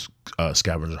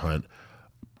scavenger hunt,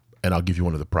 and I'll give you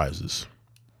one of the prizes.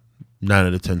 9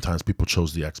 out of 10 times people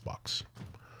chose the Xbox,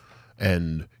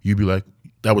 and you'd be like,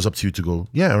 that was up to you to go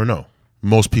yeah or no.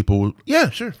 Most people would, yeah,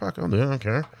 sure, fuck, I'll do it, I don't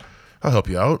care, I'll help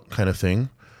you out, kind of thing.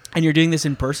 And you're doing this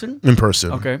in person? In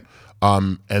person. Okay.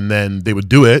 And then they would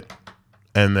do it,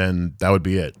 and then that would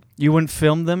be it. You wouldn't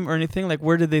film them or anything? Like,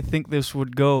 where did they think this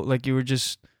would go? Like, you were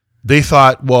just... They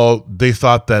thought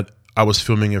that I was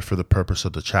filming it for the purpose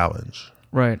of the challenge.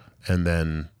 Right. And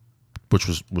then, which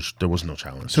there was no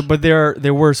challenge. So, but there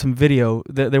were some video,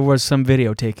 there was some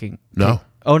video taking. No.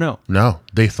 Oh, no. No.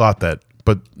 They thought that,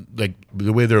 but like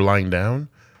the way they're lying down,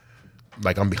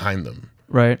 like I'm behind them.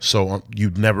 Right. So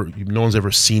no one's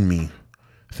ever seen me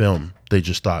film. They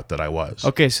just thought that I was.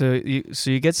 Okay, so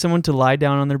you get someone to lie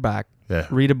down on their back. Yeah.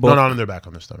 Read a book. No, not on their back,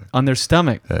 on their stomach. On their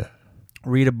stomach. Yeah.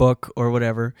 Read a book or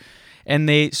whatever.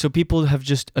 And so people have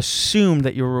just assumed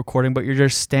that you were recording, but you're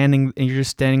just standing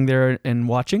there and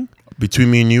watching?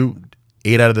 Between me and you,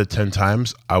 8 out of the 10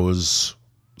 times I was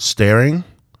staring,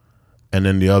 and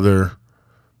then the other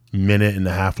minute and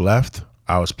a half left,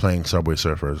 I was playing Subway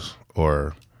Surfers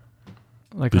or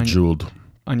like Bejeweled.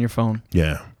 On your phone.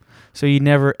 Yeah. So you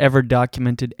never ever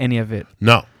documented any of it?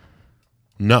 No.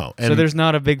 And so there's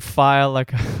not a big file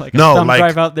like a thumb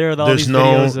drive out there with all these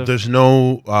videos? There's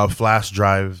no flash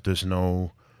drive.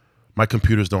 My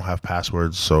computers don't have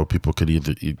passwords, so people could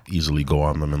easily go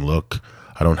on them and look.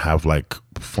 I don't have like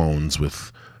phones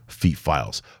with feet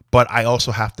files. But I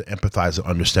also have to empathize and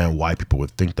understand why people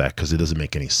would think that, because it doesn't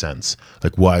make any sense.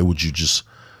 Like, why would you just...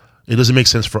 It doesn't make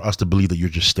sense for us to believe that you're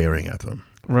just staring at them.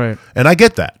 Right. And I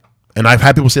get that. And I've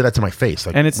had people say that to my face.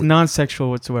 Like, and it's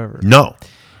non-sexual whatsoever. No.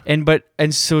 And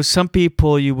so some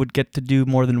people you would get to do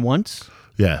more than once?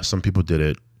 Yeah, some people did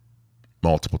it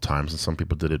multiple times, and some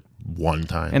people did it one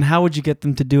time. And how would you get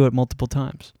them to do it multiple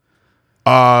times?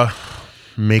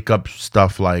 Make up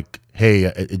stuff like, hey,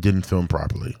 it didn't film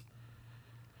properly.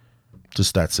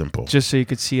 Just that simple. Just so you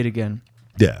could see it again.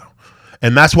 Yeah.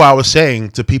 And that's why I was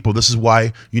saying to people, this is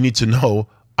why you need to know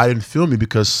I didn't film you,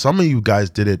 because some of you guys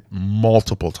did it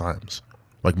multiple times.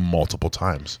 Like multiple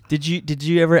times. Did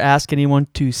you ever ask anyone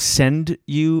to send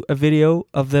you a video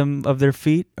of their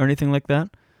feet or anything like that?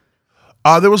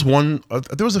 There was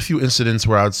a few incidents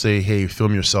where I would say, hey,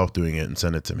 film yourself doing it and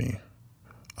send it to me.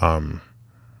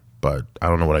 But I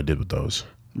don't know what I did with those.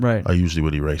 Right. I usually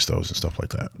would erase those and stuff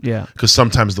like that. Yeah. Because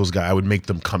sometimes those guys, I would make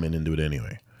them come in and do it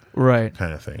anyway. Right.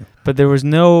 Kind of thing. But there was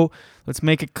no, let's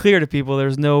make it clear to people, there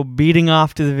was no beating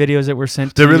off to the videos that were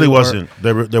sent to you. There really wasn't.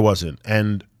 There wasn't.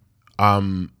 And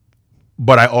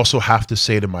but I also have to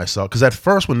say to myself, because at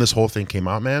first when this whole thing came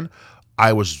out, man,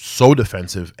 I was so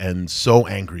defensive and so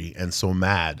angry and so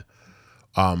mad.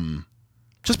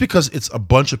 Just because it's a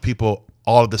bunch of people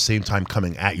all at the same time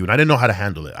coming at you. And I didn't know how to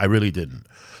handle it. I really didn't.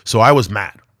 So I was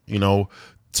mad, you know.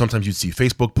 Sometimes you'd see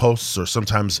Facebook posts, or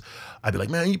sometimes I'd be like,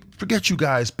 man, forget you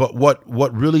guys. But what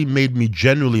really made me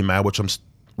genuinely mad,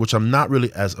 which I'm not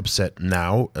really as upset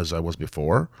now as I was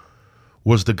before,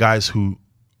 was the guys who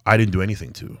I didn't do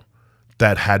anything to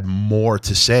that had more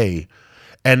to say.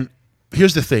 And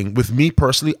here's the thing with me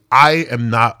personally, I am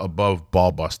not above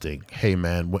ball busting. Hey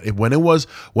man, when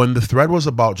the thread was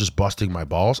about just busting my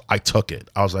balls, I took it.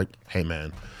 I was like, hey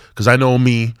man, because I know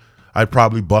me, I'd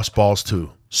probably bust balls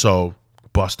too. So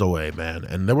bust away, man.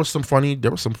 And there were some funny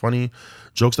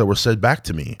jokes that were said back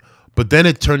to me. But then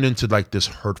it turned into like this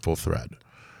hurtful thread.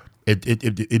 It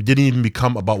didn't even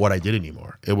become about what I did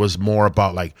anymore. It was more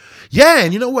about like, yeah,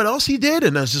 and you know what else he did?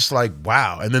 And I was just like,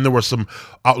 wow. And then there were some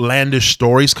outlandish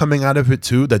stories coming out of it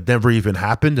too that never even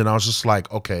happened. And I was just like,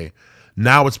 okay,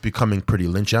 now it's becoming pretty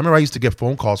lynchy. I remember I used to get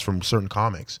phone calls from certain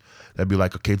comics that'd be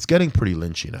like, okay, it's getting pretty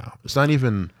lynchy now. It's not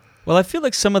even... Well, I feel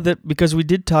like some of the, because we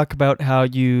did talk about how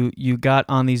you got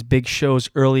on these big shows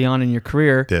early on in your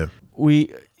career.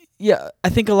 Yeah. I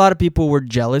think a lot of people were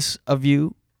jealous of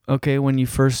you, okay, when you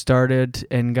first started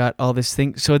and got all this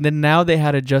thing. So then now they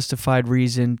had a justified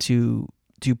reason to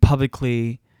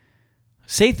publicly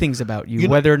say things about you,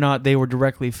 whether or not they were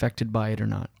directly affected by it or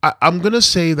not. I'm going to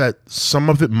say that some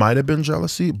of it might have been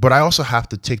jealousy, but I also have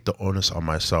to take the onus on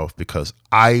myself because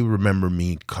I remember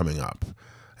me coming up.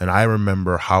 And I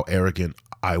remember how arrogant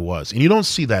I was. And you don't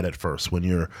see that at first when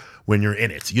you're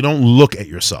in it. You don't look at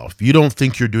yourself. You don't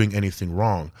think you're doing anything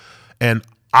wrong. And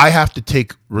I have to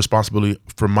take responsibility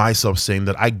for myself saying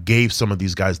that I gave some of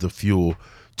these guys the fuel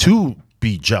to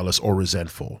be jealous or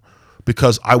resentful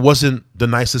because I wasn't the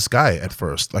nicest guy at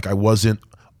first. Like I wasn't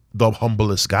the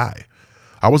humblest guy.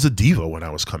 I was a diva when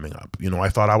I was coming up. You know, I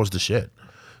thought I was the shit.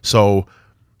 So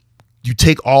you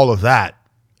take all of that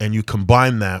and you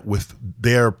combine that with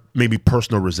their maybe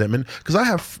personal resentment. Because I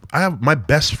have my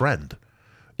best friend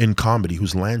in comedy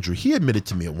who's Landry. He admitted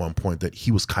to me at one point that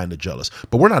he was kind of jealous.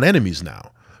 But we're not enemies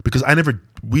now because I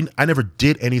never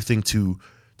did anything to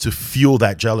fuel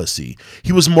that jealousy.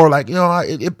 He was more like, you know,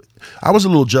 I was a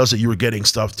little jealous that you were getting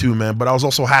stuff too, man. But I was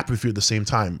also happy for you at the same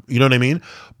time. You know what I mean?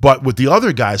 But with the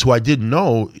other guys who I didn't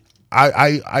know,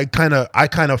 I kind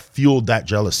of fueled that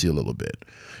jealousy a little bit.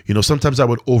 You know, sometimes I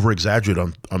would over-exaggerate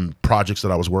on projects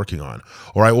that I was working on,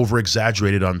 or I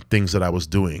over-exaggerated on things that I was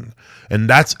doing. And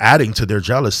that's adding to their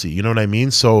jealousy. You know what I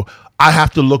mean? So I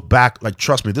have to look back. Like,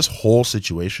 trust me, this whole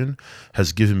situation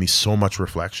has given me so much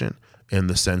reflection in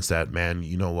the sense that, man,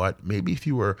 you know what? Maybe if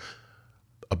you were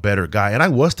a better guy, and I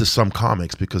was to some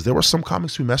comics, because there were some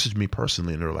comics who messaged me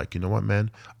personally, and they're like, you know what,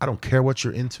 man? I don't care what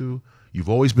you're into. You've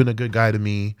always been a good guy to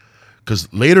me.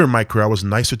 Because later in my career, I was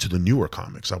nicer to the newer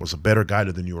comics. I was a better guy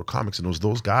to the newer comics. And it was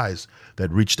those guys that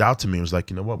reached out to me and was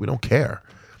like, you know what, we don't care.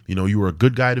 You know, you were a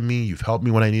good guy to me. You've helped me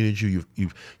when I needed you.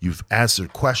 You've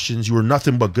answered questions. You were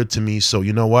nothing but good to me. So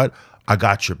you know what? I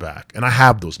got your back. And I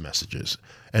have those messages.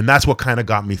 And that's what kind of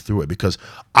got me through it. Because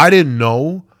I didn't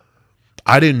know.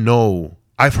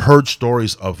 I've heard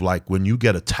stories of like when you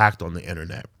get attacked on the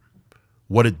internet,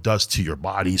 what it does to your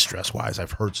body stress-wise.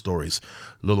 I've heard stories,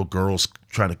 little girls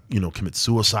trying to, you know, commit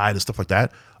suicide and stuff like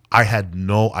that. I had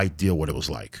no idea what it was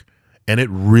like. And it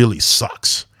really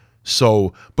sucks.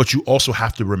 So, but you also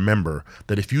have to remember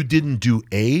that if you didn't do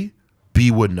A,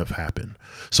 B wouldn't have happened.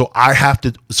 So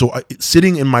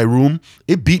sitting in my room,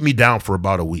 it beat me down for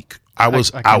about a week. I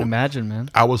can imagine, man.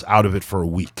 I was out of it for a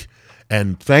week.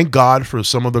 And thank God for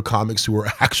some of the comics who were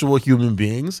actual human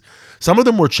beings. Some of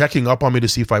them were checking up on me to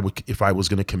see if I was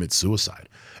going to commit suicide.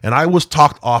 And I was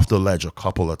talked off the ledge a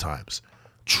couple of times.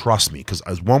 Trust me, because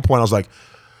at one point I was like,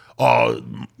 "Oh,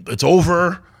 it's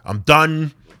over. I'm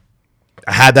done."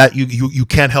 I had that. You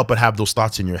can't help but have those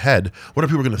thoughts in your head. What are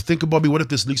people going to think about me? What if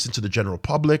this leaks into the general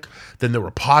public? Then there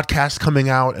were podcasts coming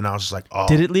out, and I was just like, "Oh."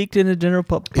 Did it leak in the general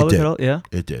public at all? Yeah,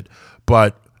 it did.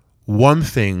 But one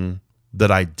thing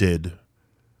that I did,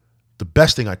 the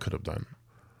best thing I could have done,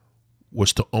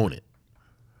 was to own it.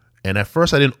 And at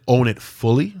first I didn't own it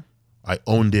fully. I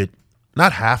owned it,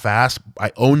 not half-assed.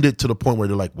 I owned it to the point where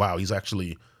they're like, wow, he's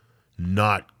actually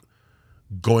not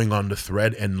going on the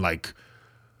thread and like,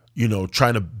 you know,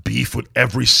 trying to beef with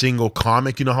every single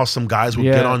comic. You know how some guys would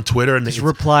get on Twitter and just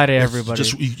reply to everybody.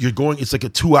 It's like a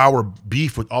 2-hour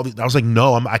beef with all these. I was like,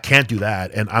 no, I can't do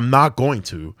that. And I'm not going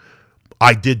to.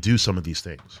 I did do some of these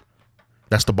things.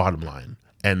 That's the bottom line.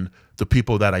 And the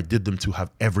people that I did them to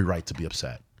have every right to be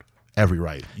upset. Every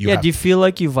right. Do you feel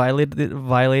like you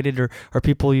violated or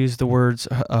people use the words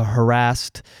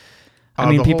harassed I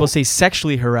mean, The people whole- say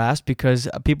sexually harassed because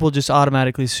people just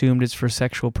automatically assumed it's for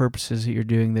sexual purposes that you're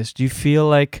doing this. Do you feel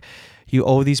like you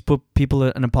owe these people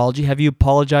an apology? Have you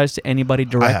apologized to anybody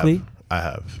directly? I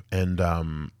have.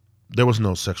 And there was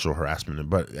no sexual harassment.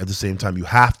 But at the same time, you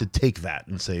have to take that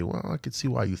and say, well, I could see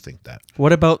why you think that.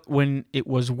 What about when it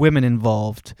was women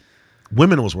involved?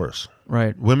 Women, it was worse.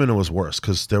 Right. Women, it was worse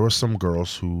because there were some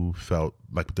girls who felt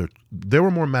like they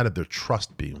were more mad at their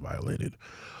trust being violated.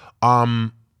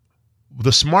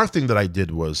 The smart thing that I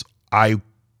did was I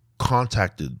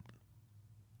contacted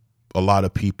a lot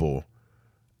of people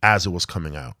as it was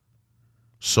coming out.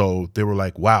 So they were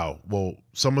like, wow. Well,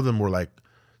 some of them were like,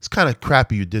 it's kind of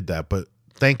crappy you did that, but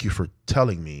thank you for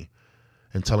telling me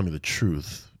and telling me the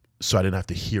truth so I didn't have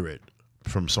to hear it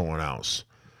from someone else.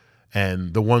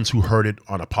 And the ones who heard it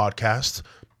on a podcast,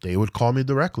 they would call me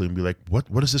directly and be like,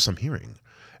 what is this I'm hearing?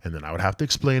 And then I would have to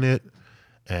explain it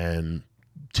and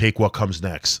take what comes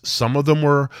next. Some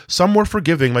were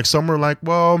forgiving. Like some were like,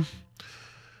 well,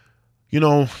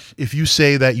 if you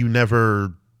say that you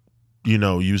never,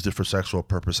 used it for sexual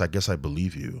purpose, I guess I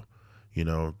believe you.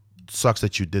 Sucks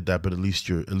that you did that, but at least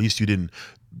you didn't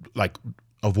like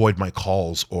avoid my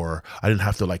calls, or I didn't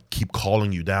have to like keep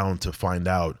calling you down to find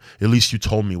out. At least you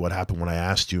told me what happened when I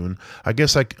asked you. And I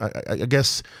guess I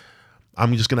guess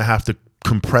I'm just gonna have to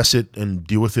compress it and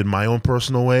deal with it in my own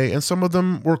personal way. And some of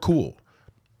them were cool.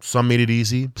 Some made it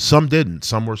easy. Some didn't.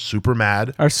 Some were super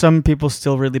mad. Are some people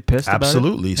still really pissed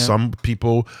Absolutely. about it? Yeah. Some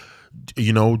people,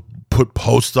 put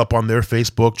posts up on their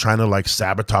Facebook trying to like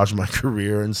sabotage my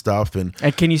career and stuff. And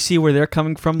can you see where they're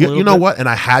coming from? you know what? And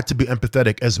I had to be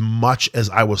empathetic. As much as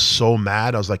I was so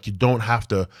mad, I was like, you don't have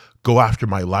to go after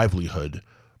my livelihood.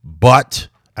 But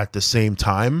at the same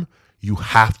time, you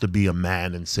have to be a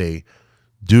man and say,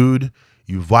 dude,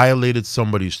 you violated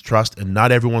somebody's trust, and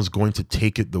not everyone's going to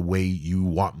take it the way you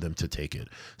want them to take it.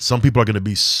 Some people are going to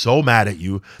be so mad at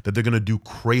you that they're going to do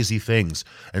crazy things.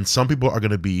 And some people are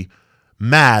going to be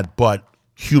mad but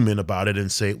human about it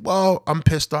and say, well, I'm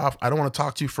pissed off. I don't want to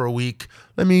talk to you for a week.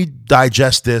 Let me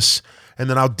digest this, and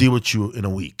then I'll deal with you in a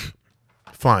week.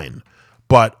 Fine.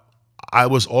 But I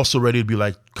was also ready to be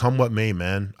like, come what may,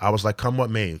 man. I was like, come what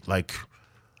may. Like,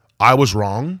 I was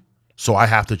wrong, so I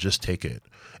have to just take it.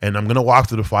 And I'm going to walk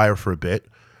through the fire for a bit.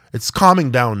 It's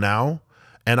calming down now.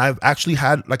 And I've actually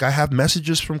I have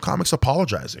messages from comics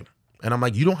apologizing. And I'm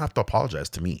like, you don't have to apologize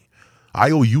to me. I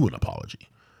owe you an apology.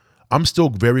 I'm still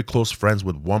very close friends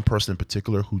with one person in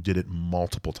particular who did it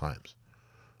multiple times.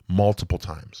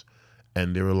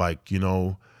 And they were like,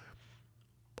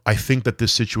 I think that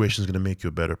this situation is going to make you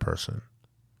a better person.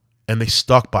 And they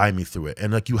stuck by me through it.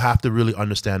 And like, you have to really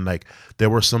understand, like, there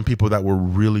were some people that were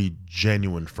really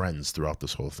genuine friends throughout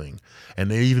this whole thing. And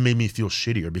they even made me feel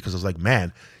shittier because I was like,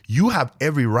 man, you have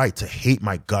every right to hate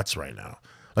my guts right now.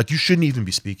 Like, you shouldn't even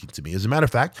be speaking to me. As a matter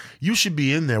of fact, you should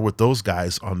be in there with those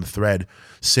guys on the thread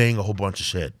saying a whole bunch of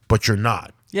shit, but you're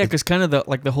not. Yeah, because kind of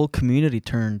the whole community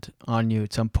turned on you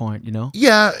at some point,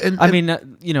 Yeah,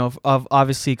 of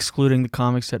obviously excluding the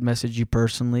comics that message you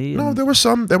personally. No, there were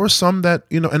some that,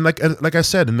 and like I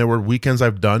said, and there were weekends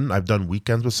I've done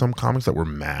weekends with some comics that were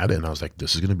mad, and I was like,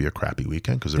 this is going to be a crappy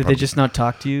weekend because did they just not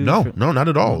talk to you? No, not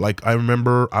at all. Like, I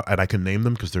remember, and I can name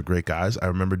them because they're great guys. I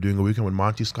remember doing a weekend with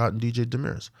Monty Scott and DJ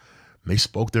Demers. They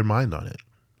spoke their mind on it.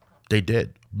 They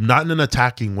did, not in an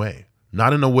attacking way.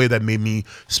 Not in a way that made me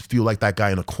feel like that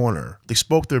guy in a corner. They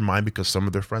spoke their mind because some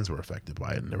of their friends were affected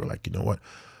by it. And they were like, you know what?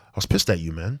 I was pissed at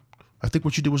you, man. I think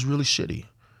what you did was really shitty.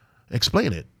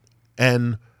 Explain it.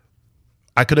 And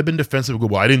I could have been defensive and go,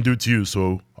 well, I didn't do it to you,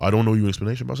 so I don't know your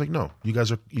explanation. But I was like, no, you guys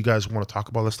want to talk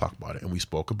about it? Let's talk about it. And we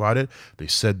spoke about it. They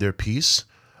said their piece.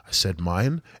 I said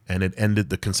mine. And it ended,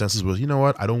 the consensus was, you know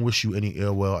what? I don't wish you any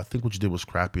ill will. I think what you did was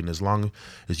crappy. And as long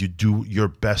as you do your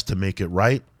best to make it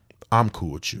right, I'm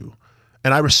cool with you.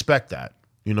 And I respect that,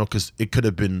 because it could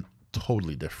have been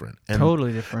totally different.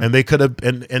 And they could have,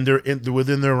 and they're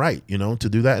within their right, to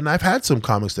do that. And I've had some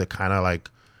comics that kind of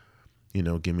like,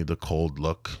 give me the cold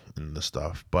look and the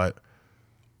stuff. But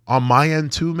on my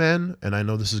end too, man, and I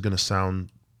know this is going to sound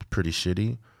pretty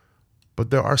shitty, but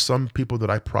there are some people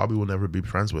that I probably will never be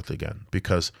friends with again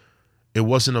because it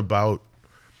wasn't about,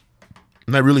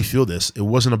 and I really feel this, it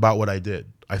wasn't about what I did.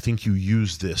 I think you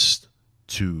used this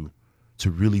to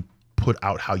really put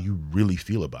out how you really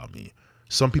feel about me.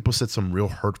 Some people said some real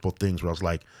hurtful things where I was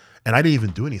like, and I didn't even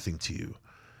do anything to you.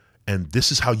 And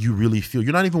this is how you really feel.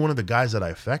 You're not even one of the guys that I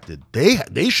affected.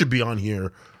 They should be on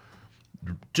here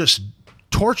just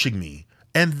torching me.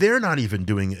 And they're not even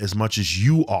doing as much as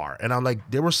you are. And I'm like,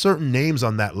 there were certain names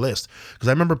on that list. Because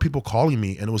I remember people calling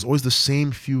me and it was always the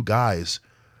same few guys.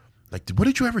 Like, what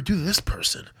did you ever do to this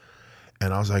person?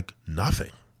 And I was like,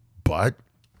 nothing. But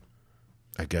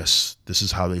I guess this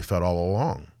is how they felt all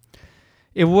along.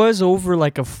 It was over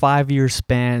like a 5-year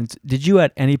span. Did you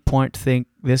at any point think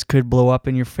this could blow up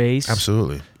in your face?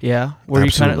 Absolutely. Yeah. Were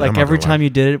you kind of Absolutely. I'm like not every gonna time you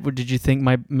did it, did you think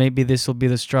maybe this will be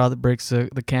the straw that breaks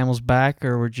the camel's back,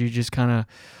 or would you just kind of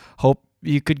hope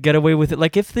you could get away with it?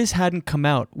 Like if this hadn't come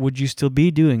out, would you still be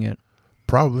doing it?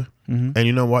 Probably. Mm-hmm. And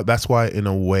you know what? That's why, in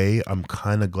a way, I'm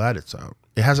kind of glad it's out.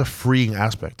 It has a freeing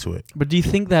aspect to it. But do you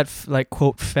think that like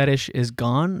quote fetish is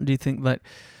gone? Do you think that?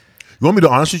 You want me to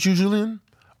be honest with you, Julian?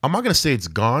 I'm not going to say it's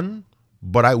gone,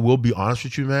 but I will be honest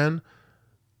with you, man.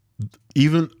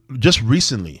 Even just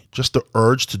recently, just the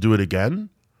urge to do it again,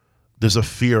 there's a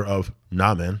fear of,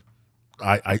 nah, man,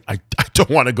 I don't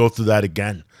want to go through that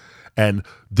again. And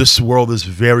this world is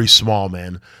very small,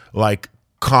 man. Like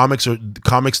comics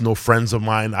know friends of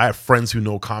mine. I have friends who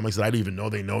know comics that I didn't even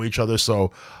know they know each other.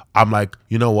 So I'm like,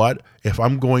 you know what? If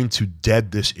I'm going to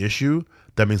dead this issue,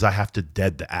 that means I have to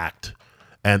dead the act.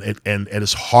 And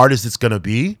as hard as it's going to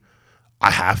be, I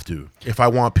have to. If I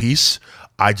want peace,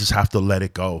 I just have to let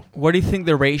it go. What do you think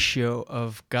the ratio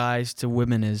of guys to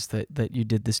women is that you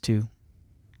did this to?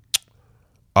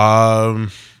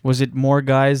 Was it more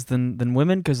guys than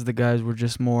women because the guys were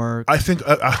just more? I think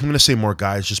I'm going to say more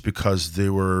guys just because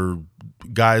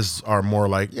guys are more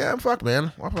like, yeah, fuck,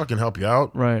 man, I'll fucking help you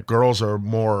out. Right. Girls are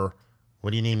more, what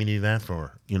do you need me to do that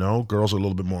for? You know, girls are a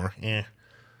little bit more,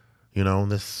 you know,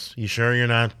 you sure you're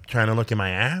not trying to look at my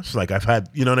ass? Like I've had,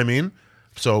 you know what I mean?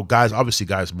 So guys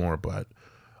more, but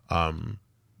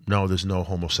no, there's no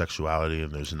homosexuality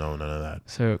and there's none of that.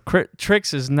 So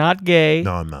Trixx is not gay.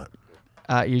 No, I'm not.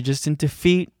 You're just into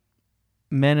feet,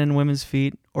 men and women's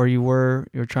feet, or you're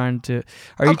trying to.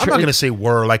 I'm not gonna say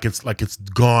like it's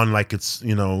gone, like it's,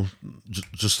 you know,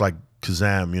 just like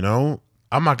Kazam, you know.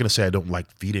 I'm not gonna say I don't like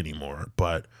feet anymore,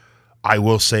 but I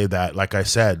will say that, like I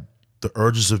said, the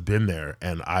urges have been there,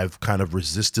 and I've kind of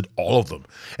resisted all of them,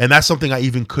 and that's something I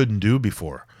even couldn't do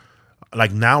before.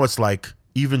 Like now, it's like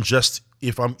even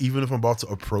if I'm about to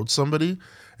approach somebody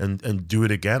and do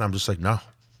it again, I'm just like, no,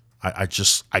 I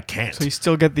can't. So you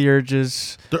still get the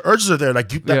urges. The urges are there.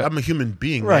 Like I'm a human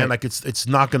being, right. Man. Like it's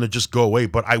not gonna just go away.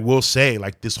 But I will say,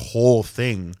 like this whole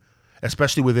thing,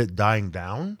 especially with it dying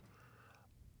down,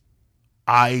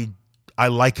 I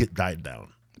like it died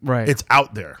down. Right. It's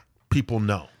out there. People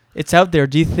know. It's out there.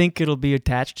 Do you think it'll be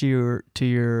attached to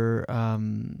your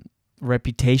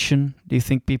reputation? Do you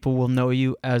think people will know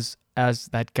you as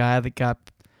that guy that got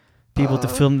people to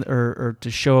film or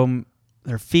to show them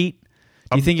their feet?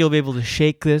 Do you think you'll be able to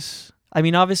shake this? I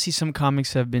mean, obviously, some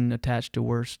comics have been attached to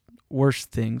worse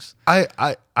things. I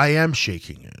am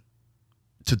shaking it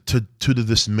to the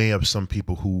dismay of some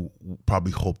people who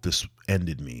probably hope this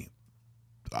ended me.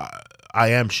 I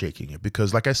am shaking it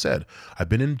because, like I said, I've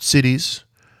been in cities.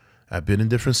 I've been in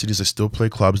different cities. I still play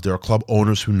clubs. There are club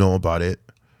owners who know about it,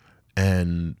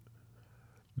 and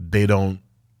they don't,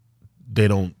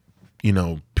 you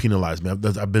know, penalize me.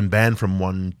 I've been banned from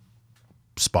one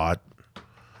spot,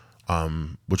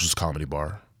 which was Comedy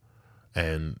Bar,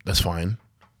 and that's fine.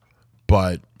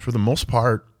 But for the most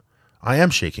part, I am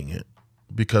shaking it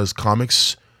because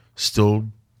comics still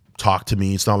talk to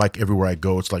me. It's not like everywhere I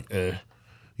go, it's like,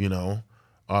 you know.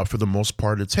 For the most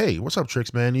part, it's, hey, what's up,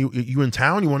 Trixx, man? You in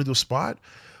town? You want to do a spot?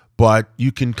 But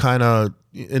you can kind of,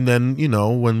 and then, you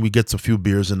know, when we get to a few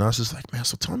beers in us, it's like, man,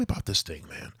 so tell me about this thing,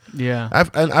 man. Yeah. I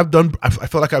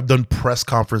feel like I've done press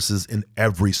conferences in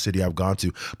every city I've gone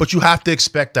to. But you have to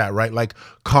expect that, right? Like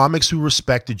comics who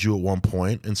respected you at one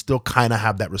point and still kind of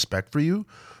have that respect for you,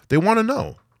 they want to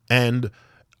know. And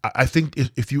I think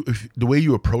if the way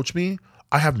you approach me,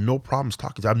 I have no problems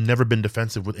talking to you. I've never been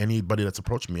defensive with anybody that's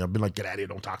approached me. I've been like, get out of here,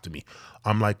 don't talk to me.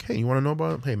 I'm like, hey, you want to know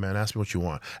about it? Hey, man, ask me what you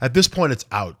want. At this point, it's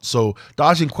out. So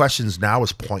dodging questions now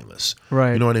is pointless.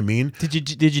 Right. You know what I mean?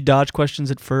 Did you dodge questions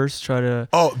at first? Try to...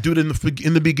 Oh, dude, in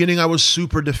the beginning, I was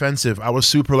super defensive. I was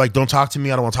super like, don't talk to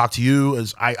me. I don't want to talk to you.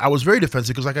 I was very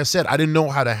defensive because, like I said, I didn't know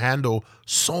how to handle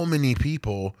so many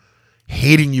people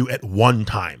hating you at one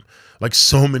time. Like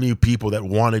so many people that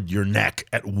wanted your neck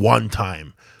at one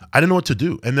time. I didn't know what to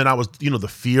do. And then I was, you know, the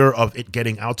fear of it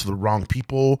getting out to the wrong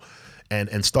people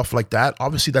and stuff like that.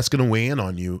 Obviously, that's going to weigh in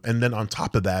on you. And then on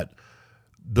top of that,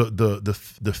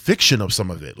 the fiction of some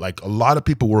of it. Like a lot of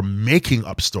people were making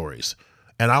up stories.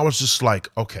 And I was just like,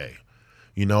 okay,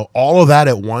 you know, all of that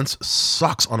at once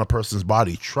sucks on a person's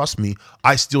body. Trust me,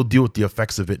 I still deal with the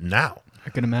effects of it now. I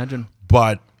can imagine.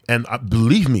 But, and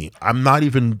believe me, I'm not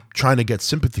even trying to get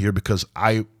sympathy here because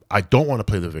I don't want to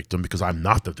play the victim because I'm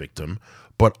not the victim.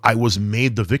 but I was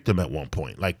made the victim at one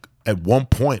point. Like at one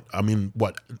point, I mean,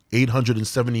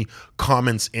 870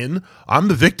 comments in, I'm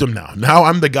the victim now. Now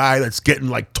I'm the guy that's getting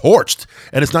like torched,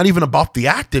 and it's not even about the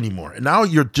act anymore. And now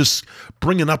you're just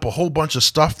bringing up a whole bunch of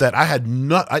stuff that I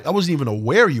wasn't even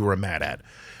aware you were mad at,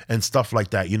 and stuff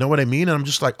like that. You know what I mean? And I'm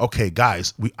just like, okay,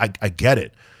 guys, I get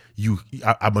it.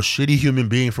 I'm a shitty human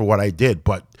being for what I did,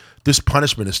 but this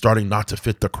punishment is starting not to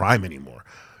fit the crime anymore.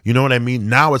 You know what I mean?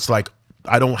 Now it's like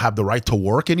I don't have the right to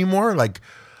work anymore. Like,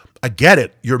 I get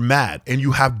it. You're mad, and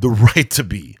you have the right to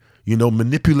be. You know,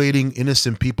 manipulating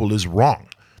innocent people is wrong.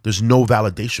 There's no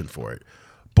validation for it.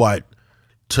 But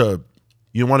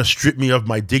you want to strip me of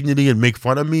my dignity and make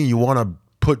fun of me? You want to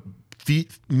put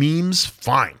memes?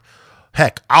 Fine.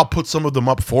 Heck, I'll put some of them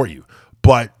up for you.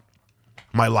 But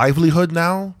my livelihood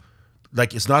now,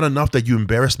 like, it's not enough that you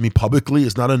embarrassed me publicly.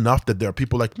 It's not enough that there are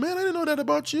people like, man, I didn't know that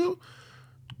about you.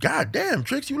 God damn,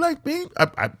 Trixx, you like me?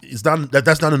 It's not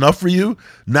that's not enough for you.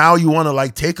 Now you want to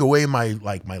like take away my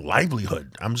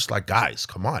livelihood. I'm just like, guys,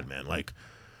 come on, man. Like,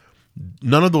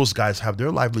 none of those guys have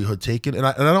their livelihood taken, and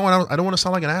I don't want to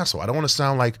sound like an asshole. I don't want to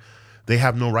sound like they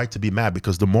have no right to be mad,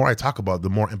 because the more I talk about it,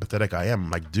 the more empathetic I am. I'm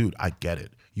like, dude, I get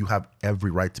it. You have every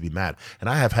right to be mad. And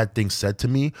I have had things said to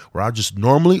me where I just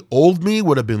normally, old me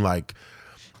would have been like,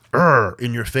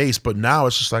 in your face, but now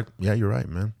it's just like, yeah, you're right,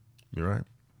 man. You're right.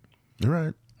 You're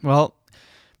right. Well,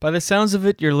 by the sounds of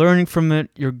it, you're learning from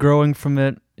it, you're growing from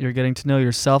it, you're getting to know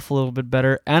yourself a little bit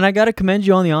better. And I got to commend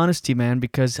you on the honesty, man,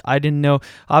 because I didn't know.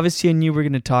 Obviously, I knew we were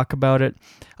going to talk about it.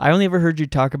 I only ever heard you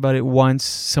talk about it once.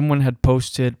 Someone had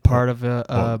posted part of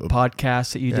a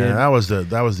podcast that you did. That was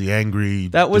the angry.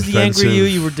 That was defensive. the angry you.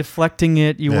 You were deflecting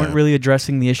it. You weren't really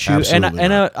addressing the issue. Absolutely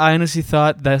and I honestly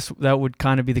thought that would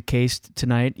kind of be the case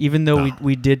tonight, even though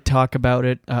we did talk about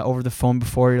it over the phone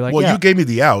before. You're like, well, you gave me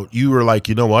the out. You were like,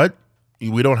 you know what?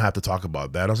 We don't have to talk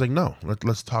about that. I was like, no,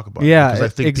 let's talk about it. Yeah, I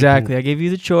think exactly. I gave you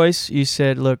the choice. You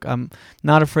said, look, I'm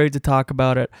not afraid to talk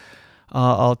about it.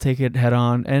 I'll take it head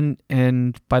on.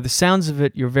 And by the sounds of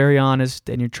it, you're very honest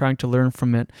and you're trying to learn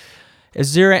from it.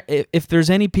 Is there, if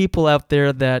there's any people out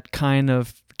there that kind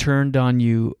of turned on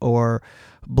you or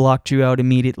blocked you out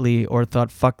immediately or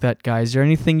thought, fuck that guy, is there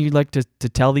anything you'd like to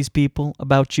tell these people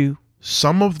about you?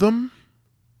 Some of them,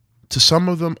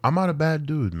 I'm not a bad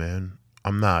dude, man.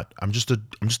 I'm not. I'm just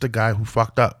a guy who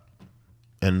fucked up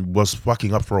and was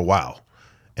fucking up for a while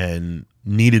and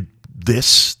needed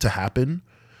this to happen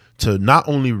to not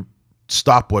only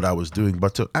stop what I was doing,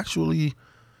 but to actually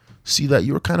see that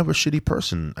you were kind of a shitty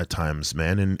person at times,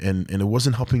 man, and it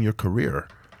wasn't helping your career.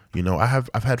 You know,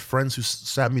 I've had friends who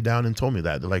sat me down and told me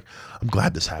that. They're like, I'm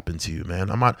glad this happened to you, man.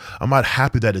 I'm not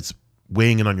happy that it's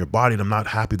weighing in on your body, and I'm not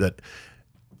happy that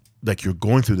like you're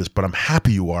going through this, but I'm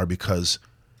happy you are, because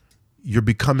you're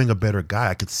becoming a better guy.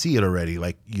 I could see it already.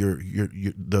 Like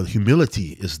the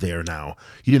humility is there now.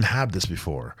 You didn't have this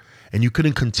before, and you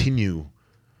couldn't continue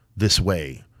this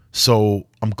way. So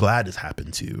I'm glad it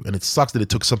happened to you. And it sucks that it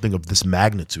took something of this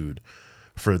magnitude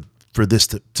for this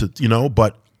to you know,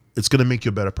 but it's going to make you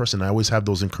a better person. I always have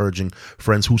those encouraging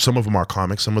friends who, some of them are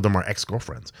comics, some of them are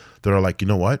ex-girlfriends, that are like, you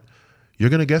know what? You're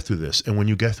going to get through this. And when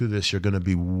you get through this, you're going to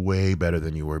be way better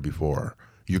than you were before.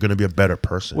 You're going to be a better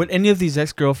person. Would any of these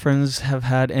ex-girlfriends have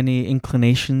had any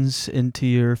inclinations into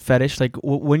your fetish? Like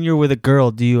when you're with a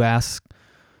girl, do you ask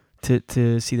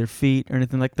to see their feet or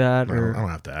anything like that? Or? I don't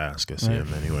have to ask. I see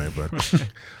them anyway. But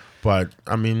but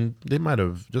I mean, they might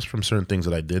have, just from certain things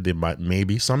that I did, they might,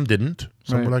 maybe. Some didn't.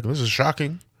 Some were like, this is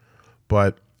shocking.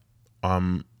 But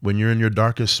when you're in your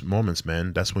darkest moments,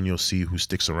 man, that's when you'll see who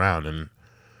sticks around. And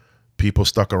people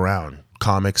stuck around,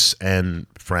 comics and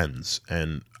friends.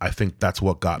 And I think that's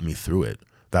what got me through it.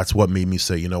 That's what made me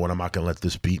say, you know what, I'm not going to let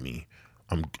this beat me.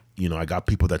 I got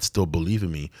people that still believe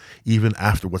in me. Even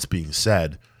after what's being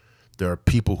said, there are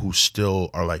people who still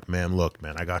are like, man, look,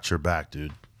 man, I got your back,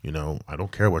 dude. You know, I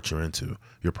don't care what you're into.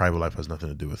 Your private life has nothing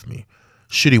to do with me.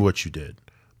 Shitty what you did,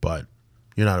 but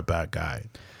you're not a bad guy.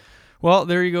 Well,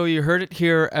 there you go. You heard it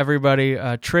here, everybody.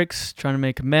 Trixx trying to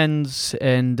make amends.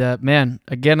 And, man,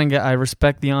 again, I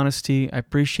respect the honesty. I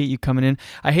appreciate you coming in.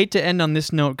 I hate to end on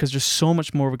this note because there's so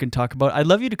much more we can talk about. I'd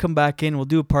love you to come back in. We'll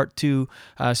do a part 2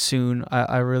 soon.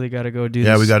 I really got to go do this.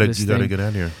 Yeah, you got to get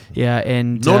out here. Yeah,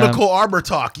 and... No Nicole Arbor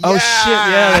talk. Oh, shit.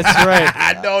 Yeah, that's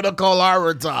right. No Nicole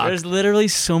Arbor talk. There's literally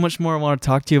so much more I want to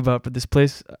talk to you about, but this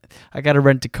place, I got to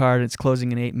rent a car and it's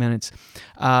closing in 8 minutes.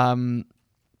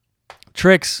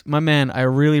 Trixx, my man, I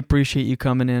really appreciate you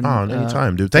coming in. Oh,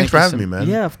 anytime, dude. Thanks for having me, man.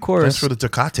 Yeah, of course. Thanks for the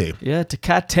Tecate. Yeah,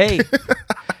 Tecate.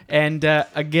 And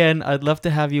again, I'd love to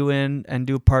have you in and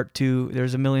do a part 2.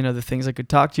 There's a million other things I could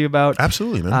talk to you about.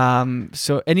 Absolutely, man.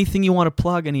 So anything you want to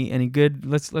plug, any good?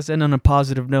 Let's end on a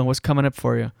positive note. What's coming up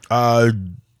for you?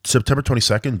 September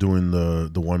 22nd, doing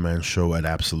the one-man show at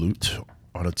Absolute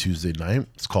on a Tuesday night.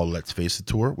 It's called Let's Face It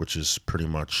Tour, which is pretty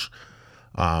much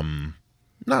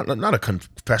not a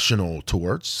confessional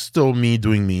tour. It's still me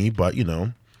doing me, but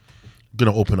gonna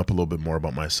open up a little bit more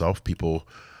about myself. People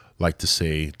like to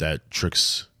say that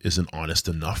Trixx isn't honest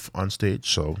enough on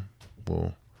stage, so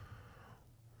we'll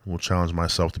challenge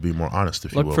myself to be more honest,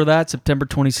 if you will. Look for that September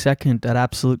 22nd at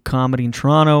Absolute Comedy in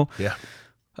Toronto. Yeah.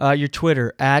 Your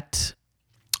Twitter at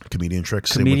Comedian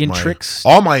Trixx. Comedian Trixx.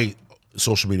 All my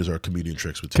social medias are Comedian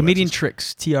Trixx with Comedian X's.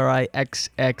 Trixx,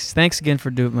 Trixx. Thanks again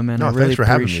for doing it, my man. No, I really thanks for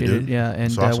having me, appreciate dude. it. Yeah, and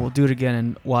It's awesome. we'll do it again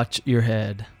and watch your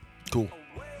head. Cool.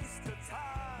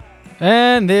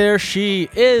 And there she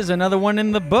is, another one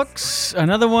in the books,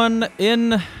 another one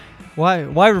in... Why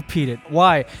repeat it?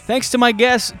 Why? Thanks to my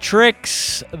guest,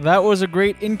 Trixx. That was a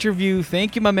great interview.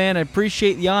 Thank you, my man. I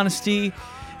appreciate the honesty.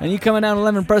 And you coming down to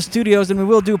Lemon Press Studios, and we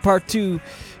will do part 2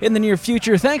 in the near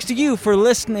future. Thanks to you for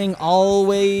listening.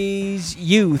 Always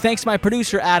you. Thanks to my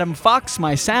producer, Adam Fox,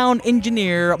 my sound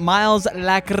engineer, Miles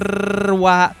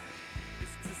Lacroix.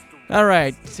 All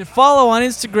right, so follow on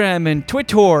Instagram and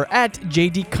Twitter at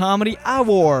JD Comedy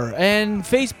Hour, and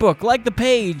Facebook, like the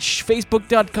page,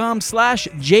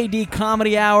 facebook.com/JD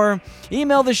Comedy Hour.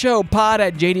 Email the show,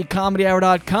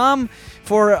 pod@jdcomedyhour.com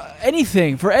for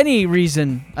anything, for any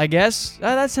reason, I guess.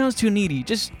 That sounds too needy.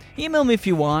 Just email me if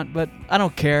you want, but I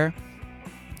don't care.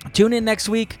 Tune in next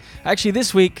week, actually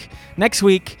next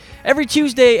week, every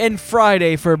Tuesday and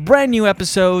Friday for brand new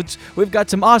episodes. We've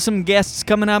got some awesome guests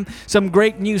coming up, some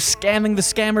great new Scamming the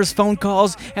Scammers phone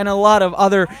calls, and a lot of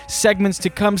other segments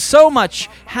to come. So much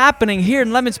happening here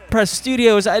in Lemon Press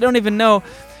Studios, I don't even know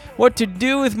what to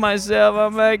do with myself.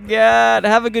 Oh my God.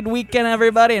 Have a good weekend,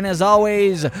 everybody, and as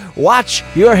always, watch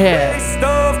your head.